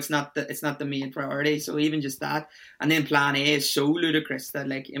backup. It's not the main priority. So even just that, and then Plan A is so ludicrous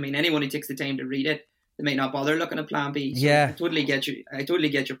that anyone who takes the time to read it, they may not bother looking at Plan B. So yeah, I totally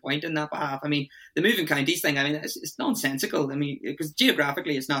get your point in that behalf. The moving counties thing, it's nonsensical. Because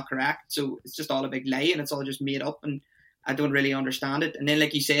geographically it's not correct, so it's just all a big lie and it's all just made up, and I don't really understand it. And then,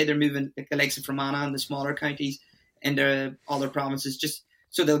 like you say, they're moving the likes of Fermanagh and the smaller counties into other provinces just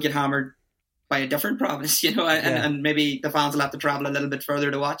so they'll get hammered by a different province, and maybe the fans will have to travel a little bit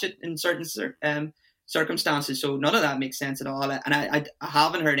further to watch it in certain circumstances. So none of that makes sense at all. And I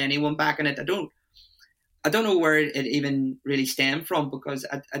haven't heard anyone backing it. I don't know where it even really stemmed from because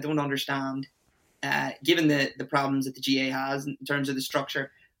I don't understand, given the problems that the GA has in terms of the structure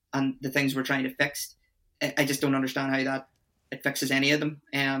and the things we're trying to fix. I just don't understand how that it fixes any of them,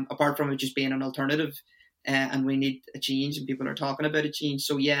 apart from it just being an alternative. And we need a change, and people are talking about a change.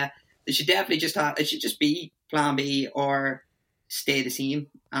 So yeah, they should definitely it should just be Plan B or stay the same.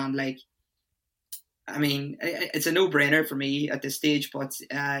 And it's a no-brainer for me at this stage, but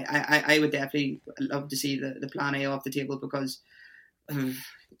I would definitely love to see the Plan A off the table because, even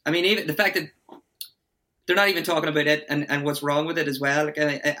the fact that they're not even talking about it and what's wrong with it as well.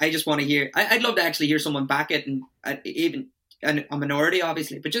 I just want to hear. I'd love to actually hear someone back it, and even a minority,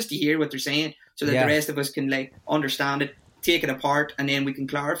 obviously, but just to hear what they're saying so that the rest of us can understand it, take it apart, and then we can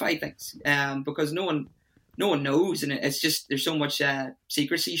clarify things. Because no one no one knows, and it's just there's so much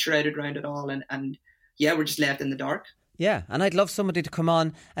secrecy shrouded around it all, and yeah, we're just left in the dark. Yeah, and I'd love somebody to come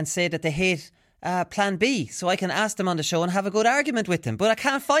on and say that they hate Plan B, so I can ask them on the show and have a good argument with them. But I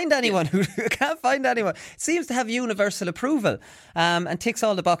can't find anyone who can't find anyone. Seems to have universal approval and ticks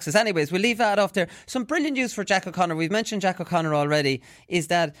all the boxes. Anyways, we'll leave that off there. Some brilliant news for Jack O'Connor. We've mentioned Jack O'Connor already. Is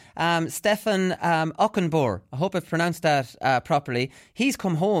that Stefan Ockenbohr? I hope I've pronounced that properly. He's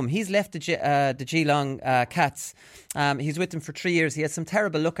come home. He's left the Geelong Cats. He's with them for 3 years. He had some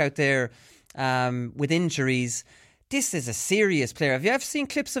terrible luck out there with injuries. This is a serious player. Have you ever seen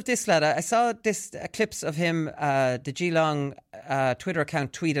clips of this lad? I saw clips of him, the Geelong Twitter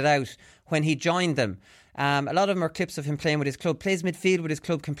account tweeted out when he joined them. A lot of them are clips of him playing with his club. Plays midfield with his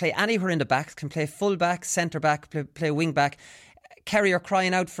club, can play anywhere in the backs, can play full back, centre back, play wing back. Kerry are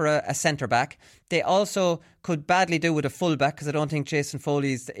crying out for a centre back. They also could badly do with a full back, because I don't think Jason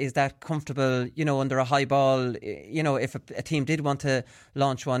Foley is that comfortable, under a high ball, if a team did want to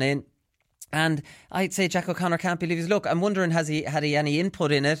launch one in. And I'd say Jack O'Connor can't believe his luck. I'm wondering, had he any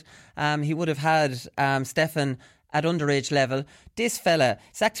input in it? He would have had Stefan at underage level. This fella,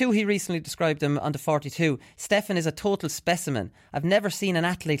 Zach Toohey recently described him on the 42. Stefan is a total specimen. I've never seen an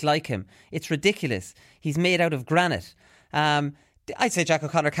athlete like him. It's ridiculous. He's made out of granite. I'd say Jack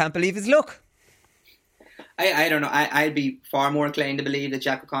O'Connor can't believe his luck. I don't know. I'd be far more inclined to believe that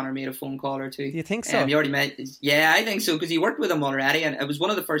Jack O'Connor made a phone call or two. You think so? You already met. Yeah, I think so, because he worked with him already, and it was one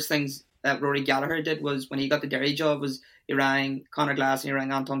of the first things that Rory Gallagher did was when he got the Derry job. Was he rang Conor Glass and he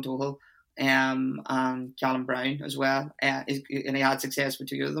rang Anton Tohill and Callum Brown as well, and he had success with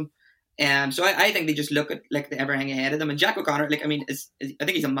two of them. So I think they just look at everything ahead of them. And Jack O'Connor, I think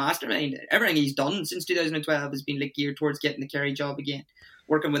he's a mastermind. Everything he's done since 2012 has been geared towards getting the Kerry job again.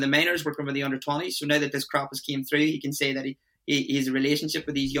 Working with the minors, working with the under-20s. So now that this crop has came through, he can say that he has a relationship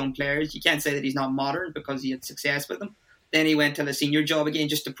with these young players. You can't say that he's not modern because he had success with them. Then he went to the senior job again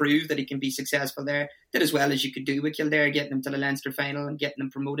just to prove that he can be successful there. Did as well as you could do with Kildare, getting them to the Leinster final and getting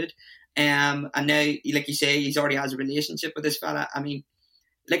them promoted. And now, like you say, he's already has a relationship with this fella. I mean,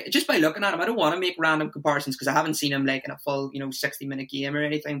 just by looking at him, I don't want to make random comparisons because I haven't seen him in a full 60-minute game or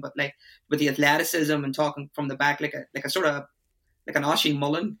anything. But with the athleticism and talking from the back, like a sort of like an Oisin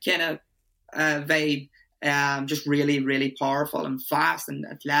Mullen kind of vibe, just really, really powerful and fast and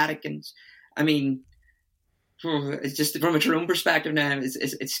athletic. And I mean, it's just from a Tyrone perspective now,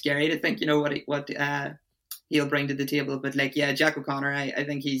 it's scary to think, what he'll bring to the table. But Jack O'Connor, I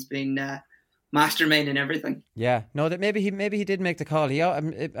think he's been mastermind in everything. Yeah, no, that maybe he did make the call.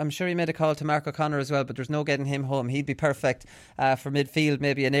 I'm sure he made a call to Mark O'Connor as well, but there's no getting him home. He'd be perfect for midfield,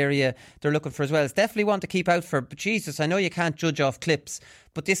 maybe an area they're looking for as well. It's definitely one to keep out for. But Jesus, I know you can't judge off clips,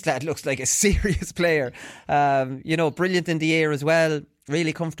 but this lad looks like a serious player. Brilliant in the air as well.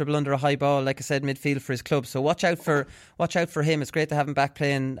 Really comfortable under a high ball, like I said, midfield for his club. So watch out for him. It's great to have him back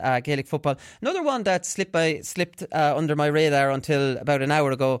playing Gaelic football. Another one that slipped under my radar until about an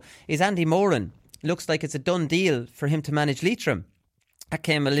hour ago is Andy Moran. Looks like it's a done deal for him to manage Leitrim. That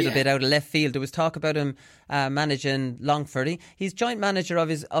came a little bit out of left field. There was talk about him managing Longford. He's joint manager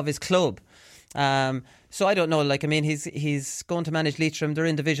of his club. So I don't know. He's going to manage Leitrim. They're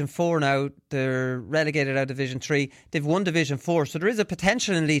in Division 4 now. They're relegated out of Division 3. They've won Division 4, so there is a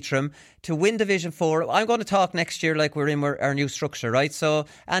potential in Leitrim to win Division 4. I'm going to talk next year like we're in our new structure, right? So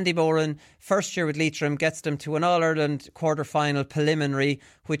Andy Moran, first year with Leitrim, gets them to an All-Ireland quarter-final preliminary,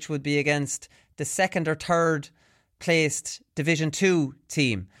 which would be against the second or third placed Division 2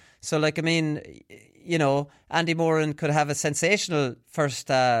 team. So Andy Moran could have a sensational first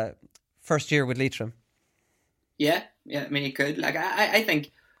year with Leitrim. Yeah, I mean, he could. I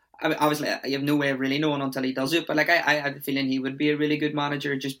think, obviously, you have no way of really knowing until he does it, but I have a feeling he would be a really good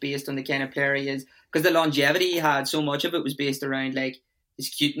manager just based on the kind of player he is. Because the longevity he had, so much of it was based around, his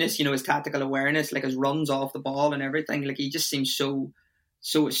cuteness, his tactical awareness, his runs off the ball and everything. He just seems so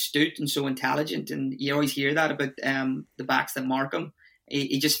astute and so intelligent, and you always hear that about the backs that mark him.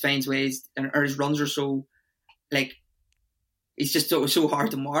 He just finds ways, or his runs are so, he's just so hard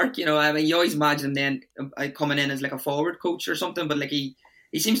to mark, you always imagine him then coming in as a forward coach or something, but he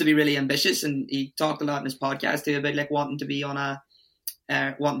seems to be really ambitious, and he talked a lot in his podcast too about wanting to be on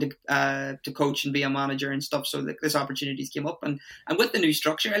wanting to coach and be a manager and stuff. So this opportunities came up, and with the new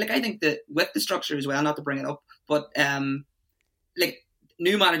structure, I think that with the structure as well, not to bring it up, but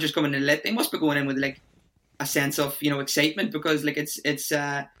new managers coming in, they must be going in with a sense of excitement, because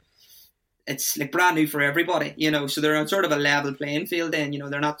it's brand new for everybody, so they're on sort of a level playing field then,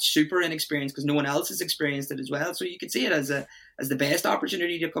 they're not super inexperienced because no one else has experienced it as well. So you could see it as the best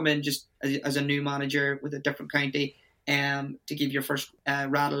opportunity to come in just as a new manager with a different county, to give your first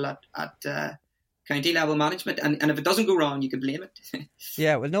rattle at county level management, and if it doesn't go wrong, you can blame it.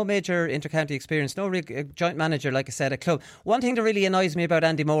 Yeah, well, no major inter-county experience, no real joint manager, like I said, at club. One thing that really annoys me about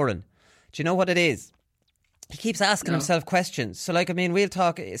Andy Moran, do you know what it is? He keeps asking himself questions. So, like, I mean, we'll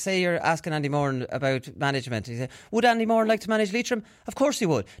talk, say you're asking Andy Moran about management. He said, would Andy Moran like to manage Leitrim? Of course he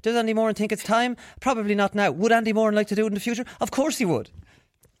would. Does Andy Moran think it's time? Probably not now. Would Andy Moran like to do it in the future? Of course he would.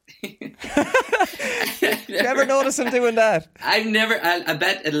 You ever notice him doing that? I've never. I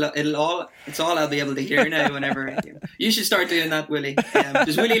bet it'll all. It's all I'll be able to hear now. Whenever you should start doing that, Willie.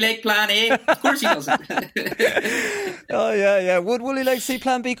 Does Willie like Plan A? Of course he doesn't. Oh yeah. Would Willie like to see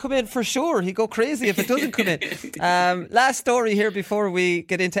Plan B come in? For sure. He'd go crazy if it doesn't come in. Last story here before we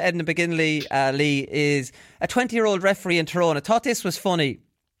get into Enda McGinley, Lee, is a 20-year-old referee in Tyrone. I thought this was funny.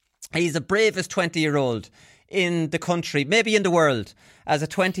 He's the bravest 20-year-old in the country, maybe in the world, as a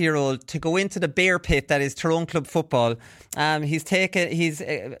 20-year-old, to go into the bear pit that is Tyrone Club football. He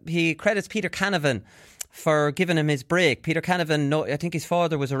credits Peter Canavan for giving him his break. Peter Canavan, I think his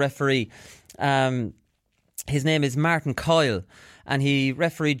father was a referee. His name is Martin Coyle, and he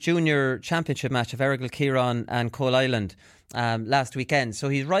refereed junior championship match of Errigal Kieran and Coal Island last weekend. So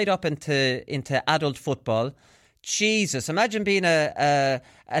he's right up into adult football. Jesus, imagine being an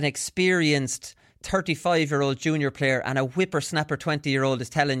experienced 35-year-old junior player and a whippersnapper 20-year-old is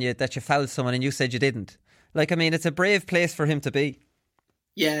telling you that you fouled someone and you said you didn't. Like, I mean, it's a brave place for him to be.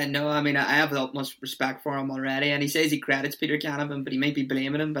 Yeah, no, I mean, I have the utmost respect for him already, and he says he credits Peter Canavan, but he might be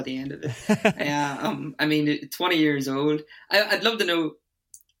blaming him by the end of it. I mean, 20 years old. I'd love to know,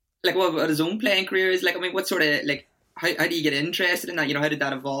 like, what his own playing career is like. I mean, what sort of, like, how do you get interested in that? You know, how did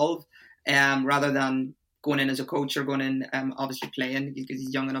that evolve? Rather than going in as a coach or going in, obviously playing, because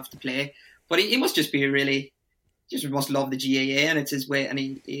he's young enough to play. But he must just be really, just must love the GAA, and it's his way. And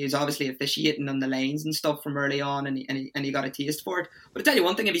he is obviously officiating on the lanes and stuff from early on, and he got a taste for it. But I tell you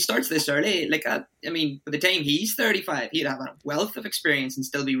one thing, if he starts this early, like, I mean, by the time he's 35, he'd have a wealth of experience and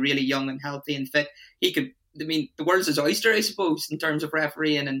still be really young and healthy and fit. He could, I mean, the world's his oyster, I suppose, in terms of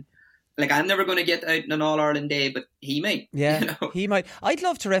refereeing. And like, I'm never going to get out in an All-Ireland day, but he might. Yeah, you know? He might. I'd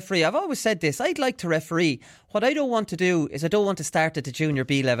love to referee. I've always said this. I'd like to referee. What I don't want to do is I don't want to start at the junior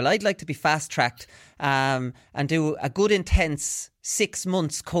B level. I'd like to be fast-tracked and do a good, intense 6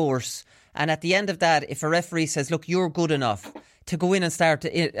 months course. And at the end of that, if a referee says, look, you're good enough to go in and start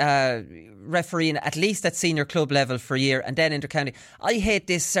refereeing at least at senior club level for a year and then inter-county. I hate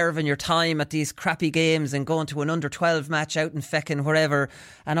this serving your time at these crappy games and going to an under-12 match out in feckin' wherever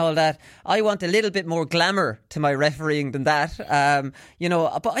and all that. I want a little bit more glamour to my refereeing than that. You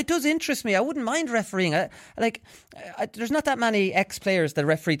know, but it does interest me. I wouldn't mind refereeing. There's not that many ex-players that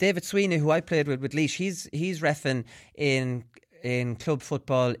referee. David Sweeney, who I played with Laois, he's reffing in club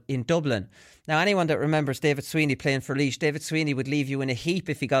football in Dublin. Now, anyone that remembers David Sweeney playing for Laois, David Sweeney would leave you in a heap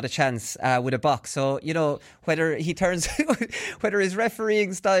if he got a chance with a box. So, you know, whether his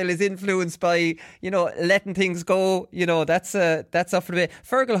refereeing style is influenced by, you know, letting things go, you know, that's up for debate.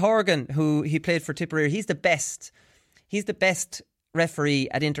 Fergal Horgan, who he played for Tipperary, he's the best referee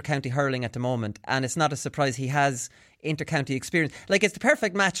at inter-county hurling at the moment, and it's not a surprise he has inter-county experience. Like, it's the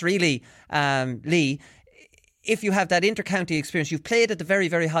perfect match, really, Lee. If you have that inter-county experience, you've played at the very,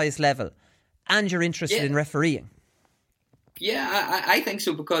 very highest level, and you're interested in refereeing. Yeah, I think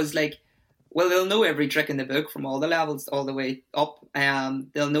so, because, like, well, they'll know every trick in the book from all the levels all the way up.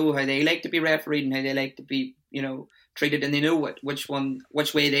 They'll know how they like to be refereed and how they like to be, you know, treated, and they know which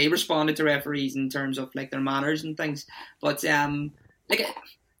way they responded to referees in terms of, like, their manners and things. But like,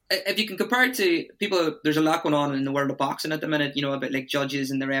 if you can compare it to people, there's a lot going on in the world of boxing at the minute, you know, about like judges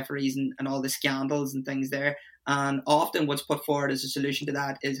and the referees and all the scandals and things there. And often what's put forward as a solution to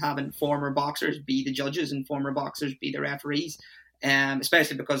that is having former boxers be the judges and former boxers be the referees.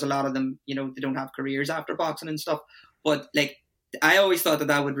 Especially because a lot of them, you know, they don't have careers after boxing and stuff. But like, I always thought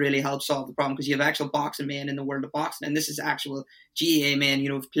that would really help solve the problem, because you have actual boxing men in the world of boxing, and this is actual GAA men, you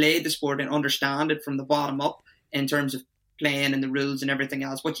know, who've played the sport and understand it from the bottom up in terms of playing and the rules and everything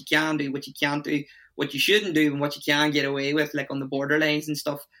else, what you can do, what you can't do, what you shouldn't do, and what you can get away with, like on the borderlines and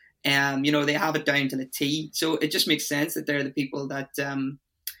stuff. You know, they have it down to the T. So it just makes sense that they're the people that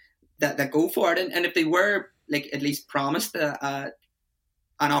that go for it. And if they were, like, at least promised an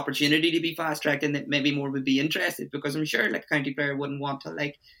opportunity to be fast tracked, then maybe more would be interested, because I'm sure, like, a county player wouldn't want to,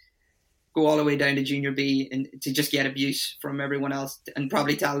 like, go all the way down to junior B and to just get abuse from everyone else, and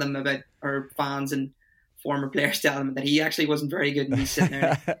probably tell them about, or fans and former players tell him that he actually wasn't very good and he's sitting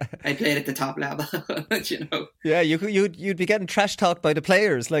there. I played at the top level, you know. Yeah, you'd be getting trash talked by the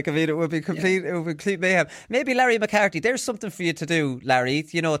players. Like, I mean, it would be complete mayhem. Maybe Larry McCarthy, there's something for you to do, Larry,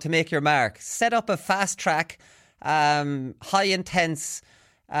 you know, to make your mark. Set up a fast track, high intense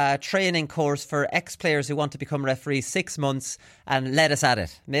training course for ex-players who want to become referees, 6 months, and let us at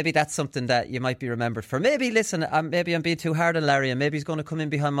it. Maybe that's something that you might be remembered for. Maybe, listen, maybe I'm being too hard on Larry, and maybe he's going to come in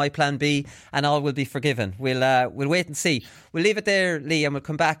behind my plan B and all will be forgiven. We'll wait and see. We'll leave it there, Lee, and we'll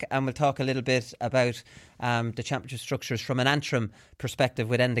come back and we'll talk a little bit about the championship structures from an Antrim perspective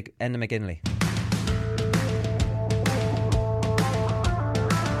with Enda McGinley.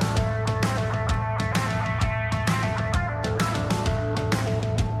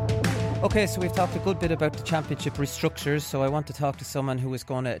 Okay, so we've talked a good bit about the championship restructures, so I want to talk to someone who is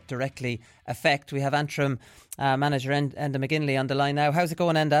going to directly affect. We have Antrim manager Enda McGinley on the line now. How's it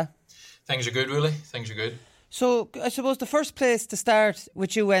going, Enda? Things are good, Willie. Things are good. So I suppose the first place to start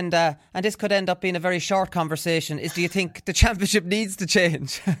with you, Enda, and this could end up being a very short conversation, is do you think the championship needs to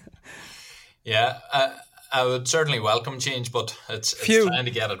change? Yeah, I would certainly welcome change, but it's trying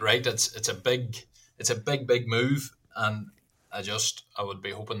to get it right. It's a big move, and I would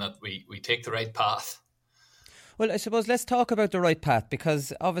be hoping that we take the right path. Well, I suppose let's talk about the right path,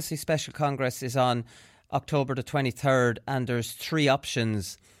 because obviously Special Congress is on October the 23rd and there's 3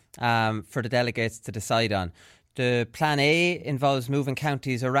 options for the delegates to decide on. The Plan A involves moving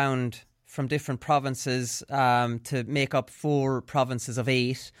counties around from different provinces to make up 4 provinces of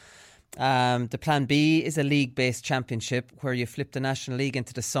 8. The Plan B is a league-based championship where you flip the National League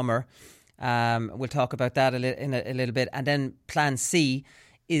into the summer. We'll talk about that in a little bit. And then Plan C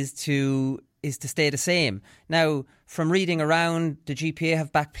is to stay the same. Now, from reading around, the GPA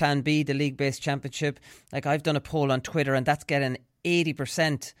have backed Plan B, the league-based championship. Like, I've done a poll on Twitter, and that's getting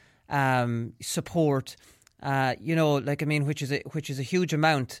 80% support. Which is a huge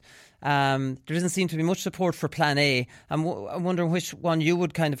amount. There doesn't seem to be much support for Plan A. I'm wondering which one you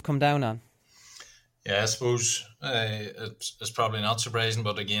would kind of come down on. Yeah, I suppose it's probably not surprising,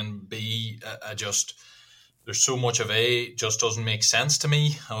 but again, B, there's so much of A just doesn't make sense to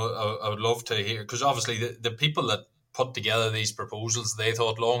me. I would love to hear, because obviously the people that put together these proposals, they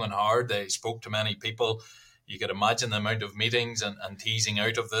thought long and hard, they spoke to many people. You could imagine the amount of meetings and teasing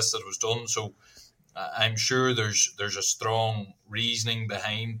out of this that was done. So I'm sure there's a strong reasoning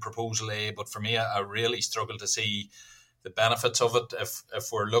behind Proposal A, but for me, I really struggle to see the benefits of it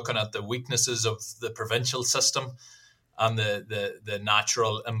if we're looking at the weaknesses of the provincial system and the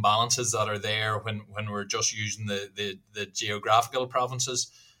natural imbalances that are there when we're just using the geographical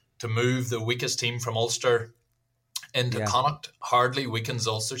provinces. To move the weakest team from Ulster into Connacht hardly weakens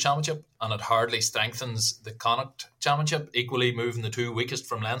the Ulster Championship, and it hardly strengthens the Connacht Championship. Equally, moving the 2 weakest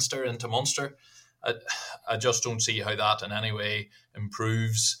from Leinster into Munster, I just don't see how that in any way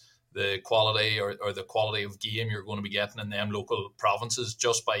improves the quality or the quality of game you're going to be getting in them local provinces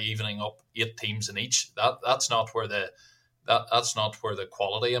just by evening up 8 teams in each. That's not where the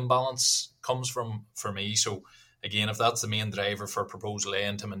quality imbalance comes from for me. So again, if that's the main driver for Proposal A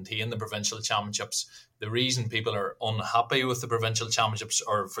and to maintain the provincial championships, the reason people are unhappy with the provincial championships,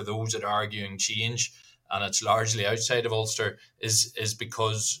 or for those that are arguing change, and it's largely outside of Ulster, is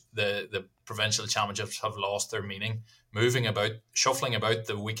because the provincial championships have lost their meaning. Moving about, shuffling about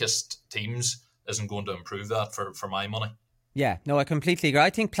the weakest teams isn't going to improve that for my money. Yeah, no, I completely agree. I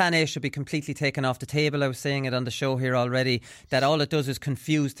think Plan A should be completely taken off the table. I was saying it on the show here already, that all it does is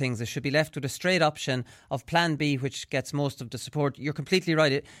confuse things. It should be left with a straight option of Plan B, which gets most of the support. You're completely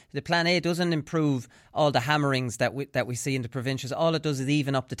right. The Plan A doesn't improve all the hammerings that we see in the provincials. All it does is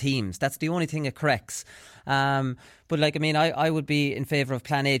even up the teams. That's the only thing it corrects. But I would be in favour of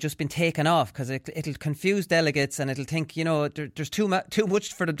Plan A just being taken off, because it'll confuse delegates and it'll think, there's too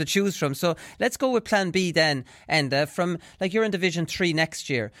much for them to choose from. So let's go with Plan B then. And you're in Division 3 next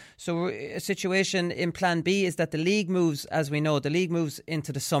year. So a situation in Plan B is that the league moves, as we know,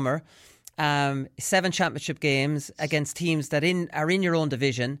 into the summer. 7 championship games against teams that are in your own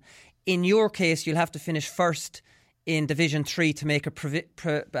division. In your case, you'll have to finish first in Division 3 to make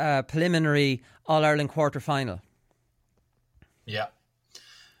a preliminary All-Ireland quarter-final. Yeah.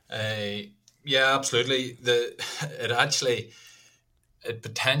 Absolutely. It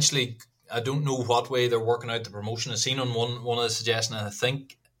potentially, I don't know what way they're working out the promotion. I've seen on one of the suggestions, and I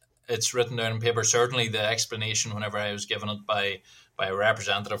think it's written down in paper. Certainly the explanation, whenever I was given it by a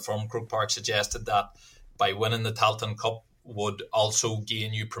representative from Croke Park, suggested that by winning the Talton Cup would also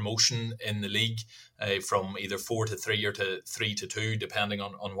gain you promotion in the league from either 4 to 3 or to 3 to 2, depending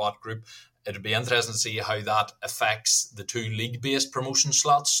on what group. It'd be interesting to see how that affects the 2 league-based promotion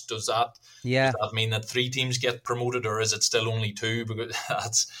slots. Does that mean that 3 teams get promoted, or is it still only 2? Because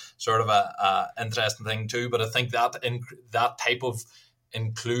that's sort of a interesting thing too. But I think that type of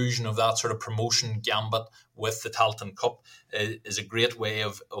inclusion of that sort of promotion gambit with the Tailteann Cup is a great way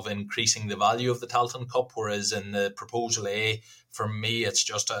of increasing the value of the Tailteann Cup, whereas in the Proposal A, for me, it's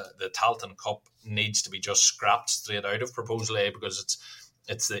just the Tailteann Cup needs to be just scrapped straight out of Proposal A, because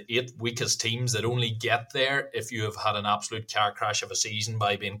it's the 8 weakest teams that only get there if you have had an absolute car crash of a season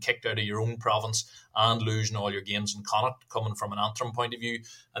by being kicked out of your own province and losing all your games in Connacht, coming from an Antrim point of view,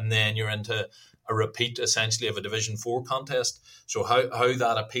 and then you're into a repeat essentially of a Division 4 contest. So how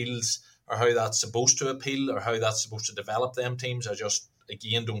that appeals, or how that's supposed to appeal, or how that's supposed to develop them teams, I just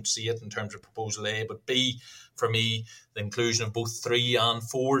again don't see it in terms of Proposal A. But B, for me, the inclusion of both 3 and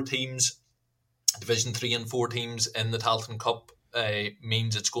 4 teams, Division 3 and 4 teams in the Tailteann Cup,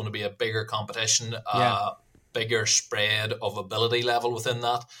 means it's going to be a bigger competition, a bigger spread of ability level within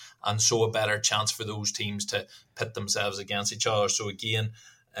that, and so a better chance for those teams to pit themselves against each other. So again,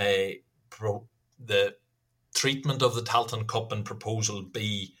 the treatment of the Tailteann Cup in Proposal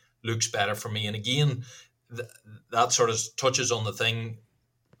B looks better for me. And again, that sort of touches on the thing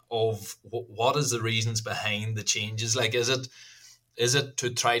of what is the reasons behind the changes. Like, is it to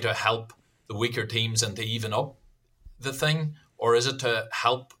try to help the weaker teams and to even up the thing, or is it to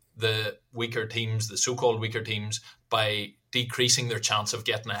help the weaker teams, the so-called weaker teams, by decreasing their chance of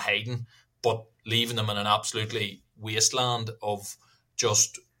getting a hiding, but leaving them in an absolutely wasteland of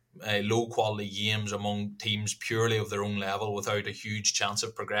just low quality games among teams purely of their own level without a huge chance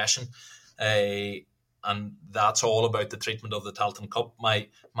of progression? And that's all about the treatment of the Tailteann Cup. My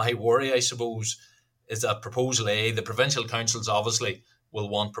worry, I suppose, is that Proposal A, the provincial councils obviously will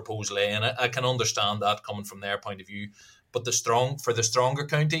want Proposal A, and I can understand that coming from their point of view. But for the stronger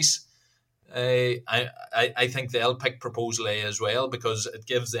counties, I think they'll pick Proposal A as well, because it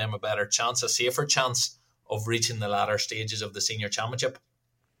gives them a better chance, a safer chance of reaching the latter stages of the senior championship.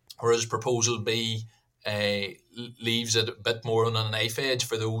 Whereas Proposal B leaves it a bit more on a knife edge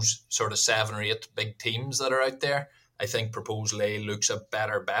for those sort of 7 or 8 big teams that are out there. I think Proposal A looks a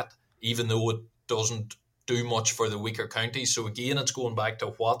better bet, even though it doesn't do much for the weaker counties. So again, it's going back to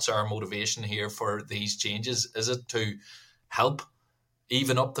what's our motivation here for these changes? Is it to help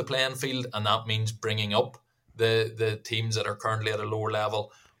even up the playing field, and that means bringing up the teams that are currently at a lower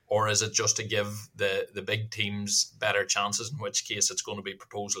level, or is it just to give the big teams better chances, in which case it's going to be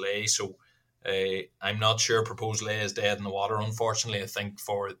Proposal A? So I'm not sure Proposal A is dead in the water, unfortunately. I think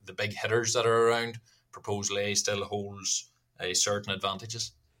for the big hitters that are around, Proposal A still holds certain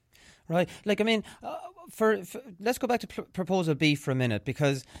advantages. Right. Like, I mean, for let's go back to Proposal B for a minute,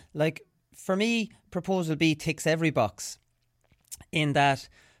 because, like, for me, Proposal B ticks every box in that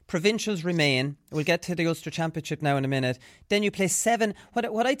provincials remain. We'll get to the Ulster Championship now in a minute. Then you play 7.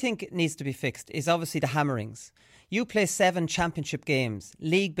 What I think needs to be fixed is obviously the hammerings. You play 7 championship games,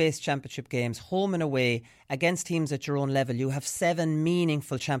 league-based championship games, home and away, against teams at your own level. You have 7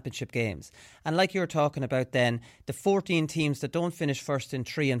 meaningful championship games. And like you were talking about then, the 14 teams that don't finish first in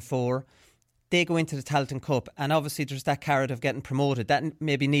 3 and 4, they go into the Tailteann Cup. And obviously there's that carrot of getting promoted. That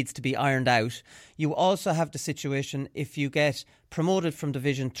maybe needs to be ironed out. You also have the situation, if you get promoted from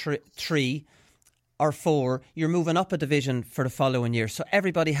Division 3 or 4, you're moving up a division for the following year. So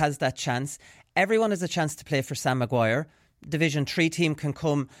everybody has that chance. Everyone has a chance to play for Sam Maguire. Division 3 team can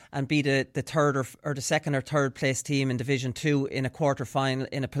come and be the third or the second or third place team in Division 2 in a quarter-final,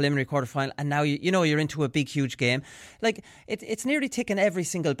 in a preliminary quarter-final, and now you're into a big, huge game. Like, it's nearly ticking every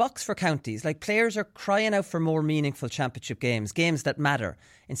single box for counties. Like, players are crying out for more meaningful championship games that matter,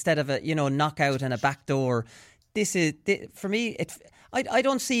 instead of a knockout and a backdoor. For me, I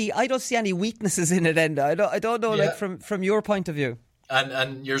don't see any weaknesses in it, Enda. I don't know, like, from your point of view.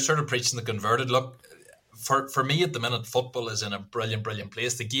 And you're sort of preaching the converted. Look, for me at the minute, football is in a brilliant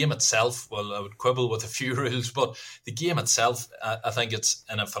place. The game itself, well, I would quibble with a few rules, but the game itself, I think it's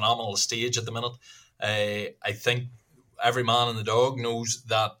in a phenomenal stage at the minute. I think every man and the dog knows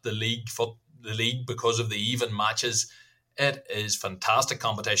that the league, because of the even matches, it is fantastic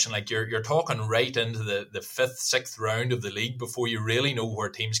competition. Like, you're talking right into the 5th, 6th round of the league before you really know where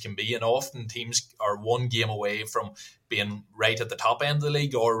teams can be, and often teams are one game away from being right at the top end of the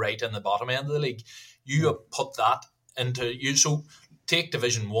league or right in the bottom end of the league. You put that into you. So take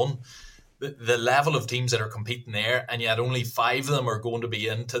Division 1, the level of teams that are competing there, and yet only 5 of them are going to be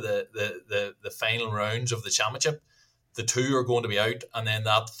into the final rounds of the championship. The 2 are going to be out, and then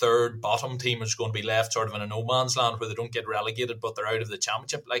that third bottom team is going to be left sort of in a no man's land where they don't get relegated, but they're out of the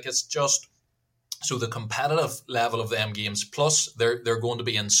championship. Like, it's just so the competitive level of them games. Plus, they're going to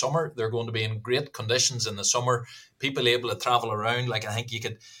be in summer. They're going to be in great conditions in the summer. People able to travel around. Like, I think you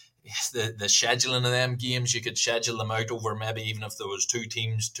could the scheduling of them games, you could schedule them out over maybe even if there was 2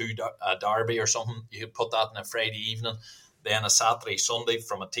 teams, a derby or something. You could put that on a Friday evening. then a Saturday, Sunday,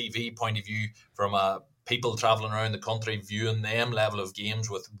 from a TV point of view, from a people travelling around the country viewing them level of games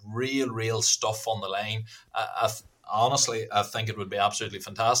with real stuff on the line. Honestly, I think it would be absolutely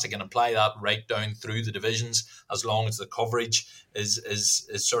fantastic, and apply that right down through the divisions as long as the coverage is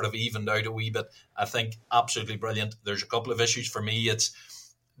sort of evened out a wee bit. I think absolutely brilliant. There's a couple of issues for me. It's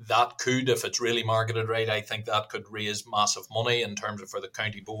that could, if it's really marketed right, I think that could raise massive money in terms of for the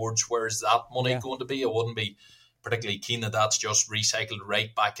county boards. Where's that money going to be? I wouldn't be particularly keen that that's just recycled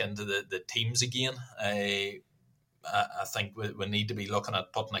right back into the teams again. I think we need to be looking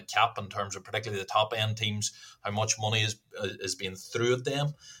at putting a cap in terms of particularly the top end teams, how much money is being through at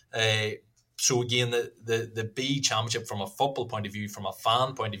them. So again, the B Championship from a football point of view, from a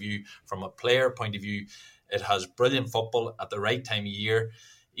fan point of view, from a player point of view, it has brilliant football at the right time of year,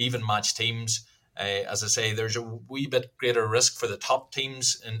 even match teams. As I say, there's a wee bit greater risk for the top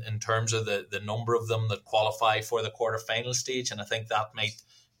teams in terms of the number of them that qualify for the quarter-final stage, and I think that might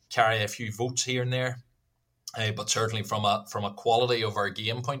carry a few votes here and there. But certainly from a quality of our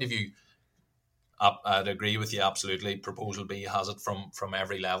game point of view, I'd agree with you absolutely. Proposal B has it from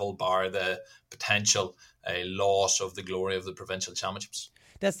every level, bar the potential loss of the glory of the provincial championships.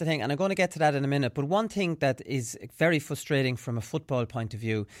 That's the thing, and I'm going to get to that in a minute. But one thing that is very frustrating from a football point of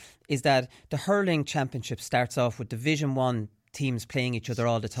view is that the hurling championship starts off with Division 1 teams playing each other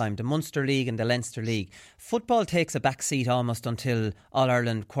all the time, the Munster League and the Leinster League. Football takes a back seat almost until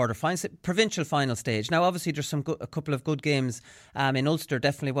All-Ireland quarter-finals, provincial final stage. Now obviously there's a couple of good games in Ulster,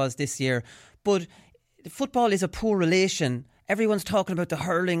 definitely was this year, but football is a poor relation. Everyone's talking about the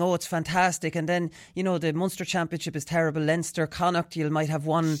hurling, it's fantastic, and then the Munster Championship is terrible, Leinster, Connacht, you might have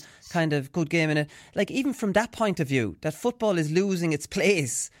one kind of good game in it. Like, even from that point of view, that football is losing its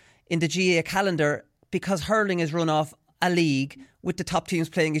place in the GAA calendar because hurling is run off a league with the top teams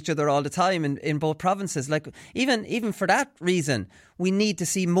playing each other all the time in both provinces. Like, even for that reason, we need to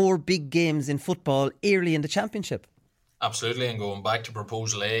see more big games in football early in the championship. Absolutely, and going back to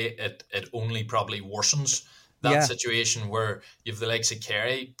Proposal A, it only probably worsens that situation where you have the likes of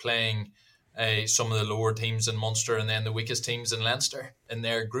Kerry playing some of the lower teams in Munster and then the weakest teams in Leinster in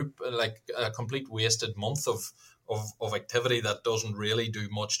their group, like a complete wasted month of activity that doesn't really do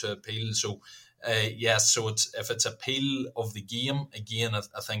much to appeal. So so if it's appeal of the game, again,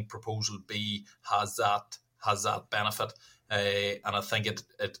 I think Proposal B has that benefit, and I think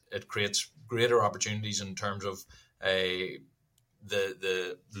it creates greater opportunities in terms of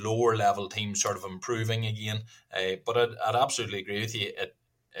the lower level teams sort of improving again. But I'd absolutely agree with you.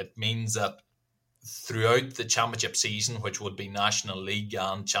 It means that throughout the championship season, which would be National League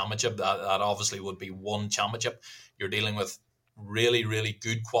and Championship, that obviously would be one championship, you're dealing with really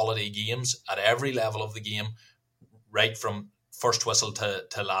good quality games at every level of the game, right from first whistle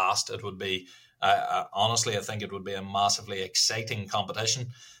to last. It would be honestly, I think it would be a massively exciting competition,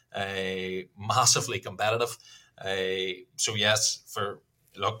 massively competitive. So yes,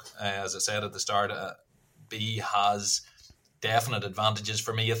 as I said at the start, B has definite advantages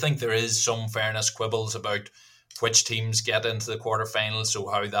for me. I think there is some fairness quibbles about which teams get into the quarterfinals, so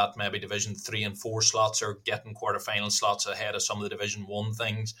how that maybe Division 3 and 4 slots are getting quarterfinal slots ahead of some of the Division 1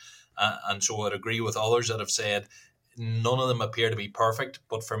 things. And so I'd agree with others that have said none of them appear to be perfect,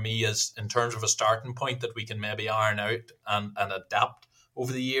 but for me, as in terms of a starting point that we can maybe iron out and adapt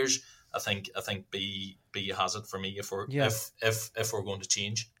over the years, I think B has it for me if we're going to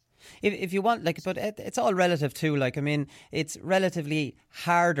change. If you want, but it's all relative too. It's relatively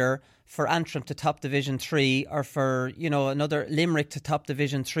harder for Antrim to top Division 3 or for, another Limerick to top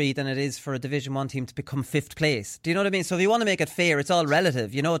Division 3 than it is for a Division 1 team to become 5th place. Do you know what I mean? So if you want to make it fair, it's all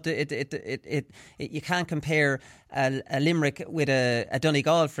relative. You can't compare a Limerick with a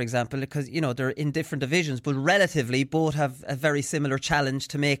Donegal, for example, because, they're in different divisions, but relatively both have a very similar challenge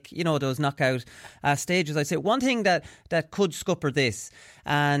to make, those knockout stages. I'd say one thing that could scupper this,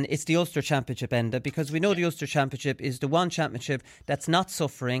 and it's the Ulster Championship, Enda, because we know the Ulster Championship is the one championship that's not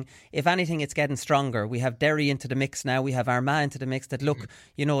suffering. If anything, it's getting stronger. We have Derry into the mix now. We have Armagh into the mix that look,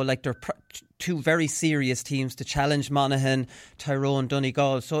 like they're two very serious teams to challenge Monaghan, Tyrone,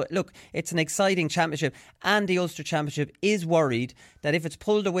 Donegal. So look, it's an exciting championship, and the Ulster Championship is worried that if it's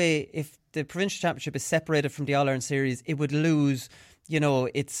pulled away, if the provincial championship is separated from the All-Ireland series, it would lose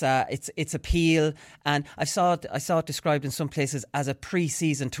its appeal. And I saw it described in some places as a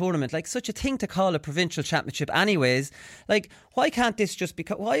pre-season tournament, like such a thing to call a provincial championship anyways. Like, why can't this just be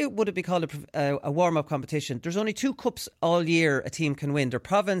why would it be called a warm-up competition? There's only 2 cups all year a team can win. They're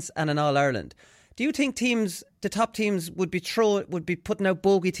Province and an All-Ireland. Do you think the top teams would be putting out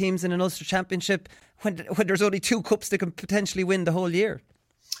bogey teams in an Ulster Championship when there's only 2 cups they can potentially win the whole year?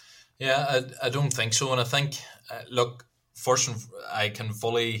 Yeah, I don't think so. And I think, I can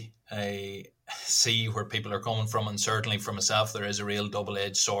fully see where people are coming from, and certainly for myself, there is a real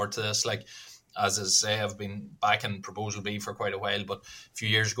double-edged sword to this. Like, as I say, I've been back in Proposal B for quite a while, but a few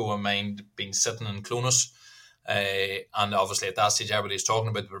years ago, I mind being sitting in Clonus, and obviously at that stage, everybody's talking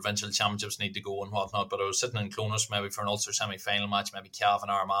about the provincial championships need to go and whatnot. But I was sitting in Clonus maybe for an Ulster semi-final match, maybe Cavan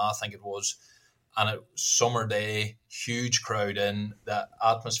Armagh, I think it was. And it was summer day, huge crowd in, the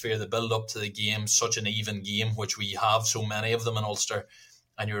atmosphere, the build up to the game, such an even game, which we have so many of them in Ulster.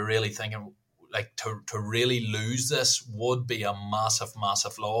 And you were really thinking, like, to really lose this would be a massive,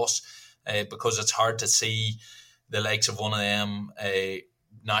 massive loss, because it's hard to see the likes of one of them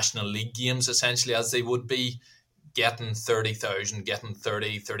National League games, essentially, as they would be, getting 30,000, getting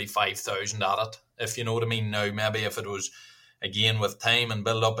 30, 35,000 at it, if you know what I mean. Now, maybe if it was, again, with time and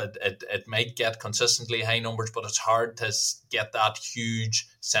build up, it might get consistently high numbers, but it's hard to get that huge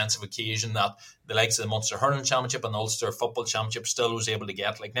sense of occasion that the likes of the Munster Hurling Championship and the Ulster Football Championship still was able to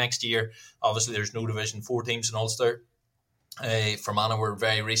get. Like next year, obviously there's no Division 4 teams in Ulster. Fermanagh were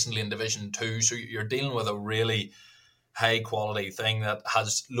very recently in Division 2, so you're dealing with a really high quality thing that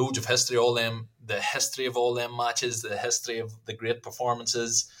has loads of history, the history of all them matches, the history of the great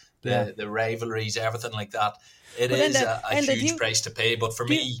performances, the rivalries, everything like that. It is a huge price to pay, but for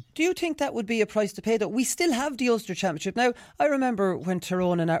me... Do you think that would be a price to pay, though? We still have the Ulster Championship. Now, I remember when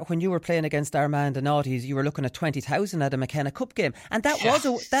Tyrone and when you were playing against Armagh and Naughties, you were looking at 20,000 at a McKenna Cup game, and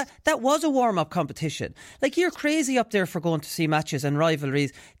that was a warm-up competition. Like, you're crazy up there for going to see matches and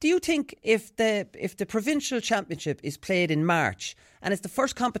rivalries. Do you think if the provincial championship is played in March, and it's the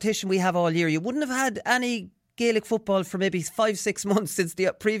first competition we have all year, you wouldn't have had any Gaelic football for maybe 5-6 months since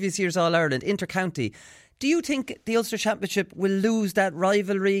the previous year's All-Ireland, inter-county? Do you think the Ulster Championship will lose that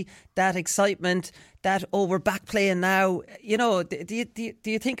rivalry, that excitement, that we're back playing now? You know, do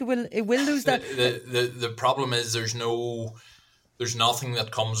you think it will lose that? The problem is there's nothing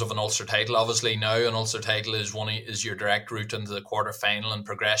that comes of an Ulster title. Obviously now an Ulster title is your direct route into the quarter final, and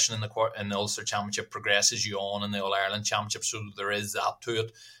progression in the Ulster Championship progresses you on in the All Ireland Championship. So there is that to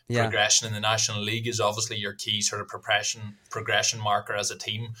it. Yeah. Progression in the National League is obviously your key sort of progression marker as a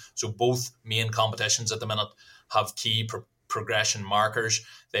team. So both main competitions at the minute have key progression markers.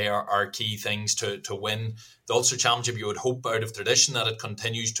 They are key things to win. The Ulster Championship, you would hope out of tradition that it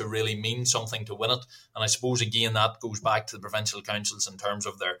continues to really mean something to win it. And I suppose, again, that goes back to the provincial councils in terms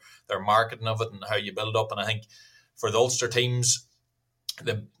of their marketing of it and how you build up. And I think for the Ulster teams,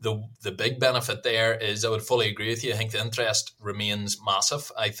 the big benefit there is, I would fully agree with you, I think the interest remains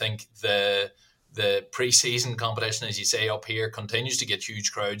massive. I think the pre-season competition, as you say, up here continues to get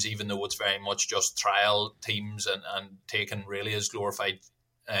huge crowds, even though it's very much just trial teams and taken really as glorified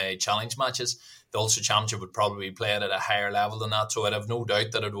challenge matches. The Ulster Championship would probably be played at a higher level than that, so I'd have no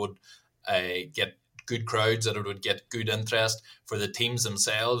doubt that it would get good crowds, that it would get good interest. For the teams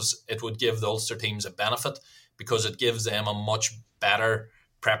themselves, it would give the Ulster teams a benefit because it gives them a much better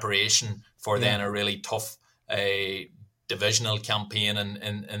preparation for then a really tough divisional campaign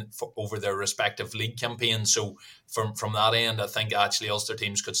and over their respective league campaigns. So from that end, I think actually Ulster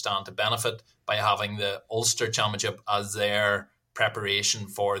teams could stand to benefit by having the Ulster Championship as their preparation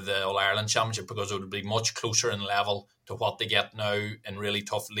for the All-Ireland Championship, because it would be much closer in level to what they get now in really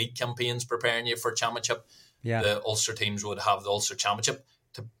tough league campaigns preparing you for Championship. Yeah. The Ulster teams would have the Ulster Championship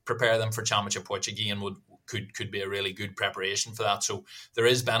to prepare them for Championship, which again could be a really good preparation for that. So there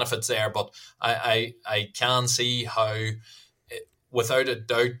is benefits there, but I can see how, without a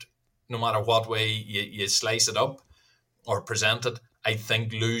doubt, no matter what way you slice it up or present it, I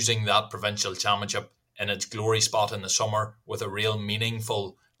think losing that provincial championship in its glory spot in the summer with a real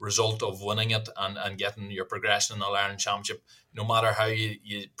meaningful result of winning it and getting your progression in the All-Ireland Championship, no matter how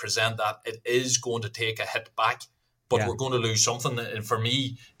you present that, it is going to take a hit back. But we're going to lose something. And for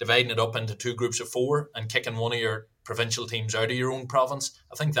me, dividing it up into 2 groups of 4 and kicking one of your provincial teams out of your own province,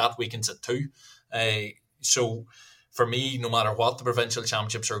 I think that weakens it too. So for me, no matter what, the provincial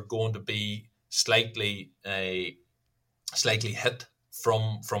championships are going to be slightly hit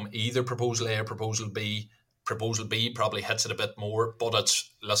from either Proposal A or Proposal B. Proposal B probably hits it a bit more, but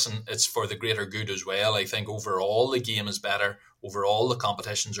it's for the greater good as well. I think overall the game is better, overall the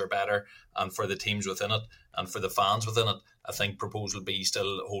competitions are better, and for the teams within it and for the fans within it, I think Proposal B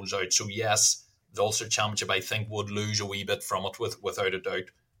still holds out. So yes, the Ulster Championship I think would lose a wee bit from it without a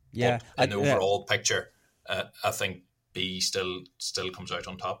doubt. Yeah, but in the overall picture, I think B still comes out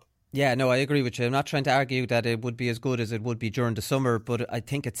on top. Yeah, no, I agree with you. I'm not trying to argue that it would be as good as it would be during the summer, but I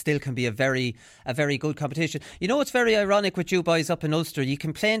think it still can be a very good competition. You know, it's very ironic with you boys up in Ulster. You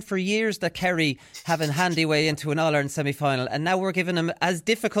complained for years that Kerry have a handy way into an All-Ireland semi-final, and now we're giving them as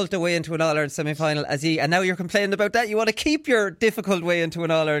difficult a way into an All-Ireland semi-final as and now you're complaining about that. You want to keep your difficult way into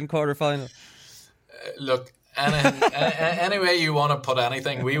an All-Ireland quarter-final. Look, any way you want to put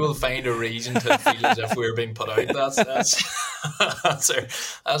anything, we will find a reason to feel as if we're being put out. That's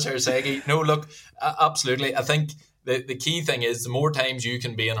our saying. No, look, absolutely. I think the key thing is the more times you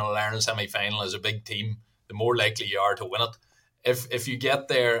can be in an All-Ireland semi-final as a big team, the more likely you are to win it. If you get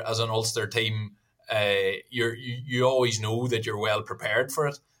there as an Ulster team, you always know that you're well prepared for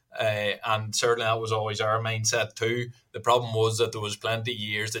it. And certainly that was always our mindset too. The problem was that there was plenty of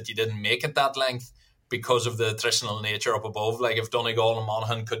years that you didn't make it that length, because of the attritional nature up above. Like if Donegal and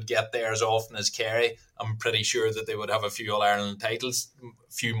Monaghan could get there as often as Kerry, I'm pretty sure that they would have a few All-Ireland titles,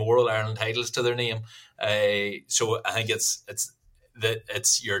 a few more All-Ireland titles to their name. So I think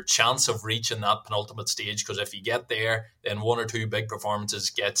it's your chance of reaching that penultimate stage, because if you get there, then one or two big performances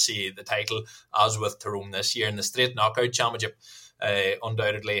gets you the title, as with Tyrone this year. And the straight knockout championship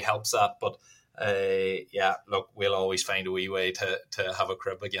undoubtedly helps that. But yeah, look, we'll always find a wee way to have a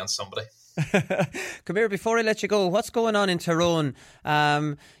crib against somebody. Come here, before I let you go, what's going on in Tyrone?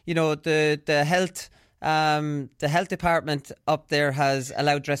 You know, the health department up there has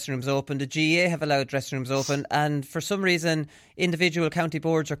allowed dressing rooms open. The GA have allowed dressing rooms open, and for some reason, individual county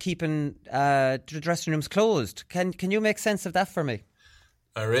boards are keeping the dressing rooms closed. Can you make sense of that for me?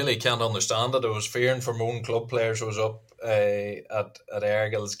 I really can't understand it. I was fearing for my own club players who was up at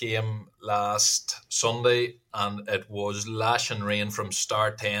Argyll's game last Sunday, and it was lashing rain from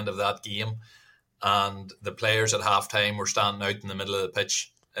start to end of that game, and the players at half time were standing out in the middle of the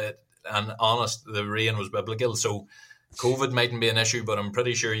pitch, and honest, the rain was biblical. So COVID mightn't be an issue, but I'm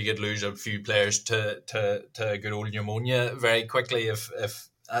pretty sure you could lose a few players to good old pneumonia very quickly if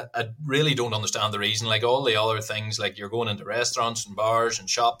I really don't understand the reason. Like all the other things, like you're going into restaurants and bars and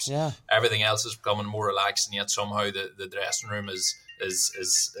shops, everything else is becoming more relaxed, and yet somehow the dressing room is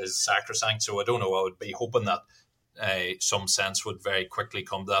sacrosanct. So I don't know. I would be hoping that some sense would very quickly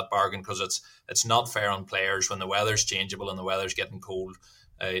come to that bargain, because it's not fair on players when the weather's changeable and the weather's getting cold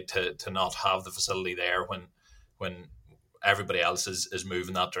to not have the facility there when everybody else is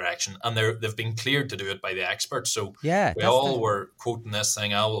moving that direction, and they've been cleared to do it by the experts. So we all were quoting this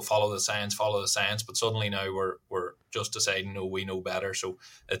thing, I will follow the science, but suddenly now we're just deciding, no, we know better. So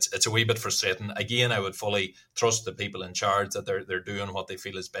it's a wee bit frustrating. Again, I would fully trust the people in charge that they're doing what they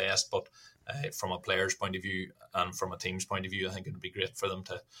feel is best, but from a player's point of view and from a team's point of view, I think it would be great for them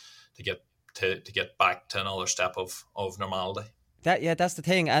to get back to another step of normality. That's the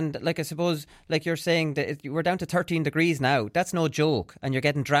thing. And like, I suppose, like you're saying, that we're down to 13 degrees now. That's no joke. And you're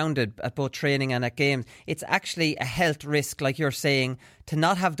getting drowned at both training and at games. It's actually a health risk, like you're saying, to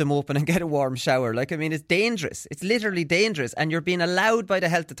not have them open and get a warm shower. Like, I mean, it's dangerous. It's literally dangerous. And you're being allowed by the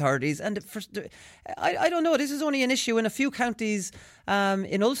health authorities. And I don't know, this is only an issue in a few counties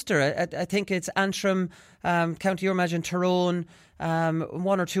in Ulster. I think it's Antrim, County Urmagine, Tyrone,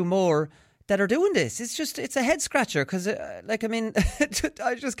 one or two more that are doing this. It's a head scratcher, because like, I mean,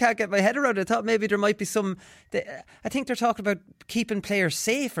 I just can't get my head around it. I thought maybe there might be I think they're talking about keeping players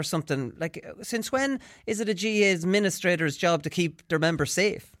safe or something. Like, since when is it a GA's administrator's job to keep their members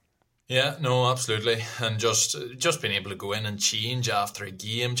safe? Yeah, no, absolutely. And just being able to go in and change after a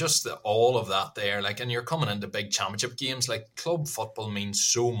game, just all of that there. Like, and you're coming into big championship games. Like, club football means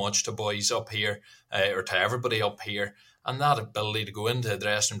so much to boys up here, or to everybody up here. And that ability to go into a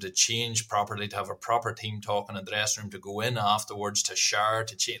dressing room, to change properly, to have a proper team talk in a dressing room, to go in afterwards, to shower,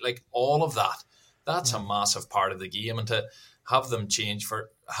 to change, like all of that, that's a massive part of the game. And to have them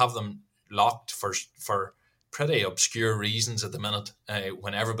have them locked for pretty obscure reasons at the minute,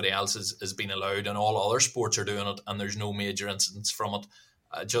 when everybody else is being allowed and all other sports are doing it and there's no major incidents from it.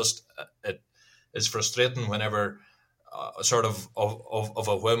 It is frustrating whenever sort of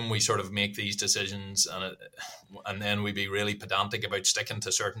a whim we sort of make these decisions, and then we be really pedantic about sticking to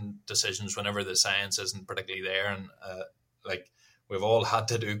certain decisions whenever the science isn't particularly there. And like, we've all had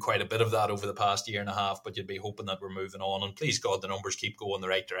to do quite a bit of that over the past year and a half, but you'd be hoping that we're moving on, and please God the numbers keep going the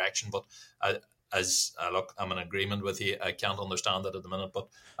right direction. But look, I'm in agreement with you. I can't understand it at the minute, but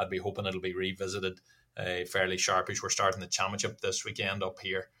I'd be hoping it'll be revisited fairly sharpish. We're starting the championship this weekend up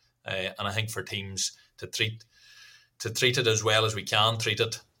here, and I think for teams to treat it as well as we can treat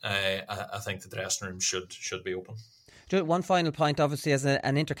it, I think the dressing room should be open. One final point, obviously, as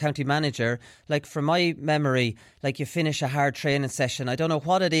an inter-county manager, like from my memory, like you finish a hard training session, I don't know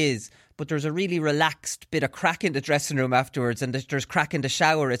what it is, but there's a really relaxed bit of crack in the dressing room afterwards, and there's crack in the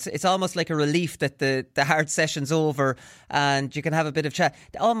shower. It's almost like a relief that the hard session's over and you can have a bit of chat.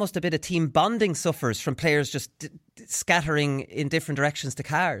 Almost a bit of team bonding suffers from players just scattering in different directions to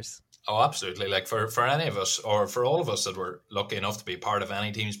cars. Oh, absolutely. Like for any of us, or for all of us that were lucky enough to be part of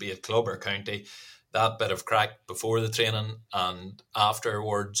any teams, be it club or county, that bit of crack before the training and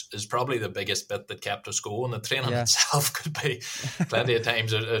afterwards is probably the biggest bit that kept us going. The training itself could be plenty of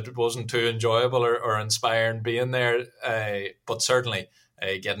times it wasn't too enjoyable or inspiring being there, but certainly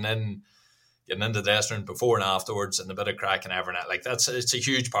getting into the dressing room before and afterwards and a bit of crack and everything, like it's a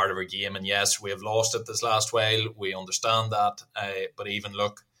huge part of our game. And yes, we have lost it this last while, we understand that, but even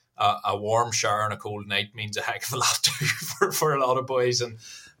look, a warm shower on a cold night means a heck of a lot too for a lot of boys, and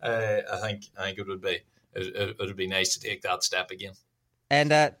I think it would be nice to take that step again.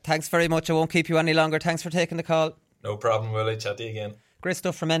 And thanks very much. I won't keep you any longer. Thanks for taking the call. No problem, Willie. Chat to you again. Great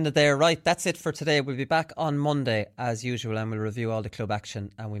stuff from Enda there. Right, that's it for today. We'll be back on Monday as usual, and we'll review all the club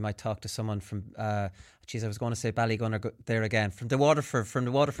action, and we might talk to someone from I was going to say Ballygunner there again, from the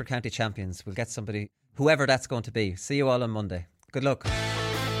Waterford County Champions. We'll get somebody, whoever that's going to be. See you all on Monday. Good luck.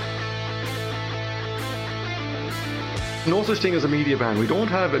 No such thing as a media ban. We don't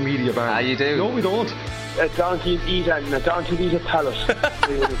have a media ban. You do? No, we don't. A donkey eat and a donkey eat a pallet.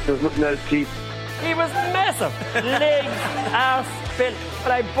 There's nothing else to eat. He was massive. Legs, arse, built.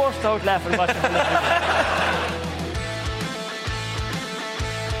 But I burst out laughing watching the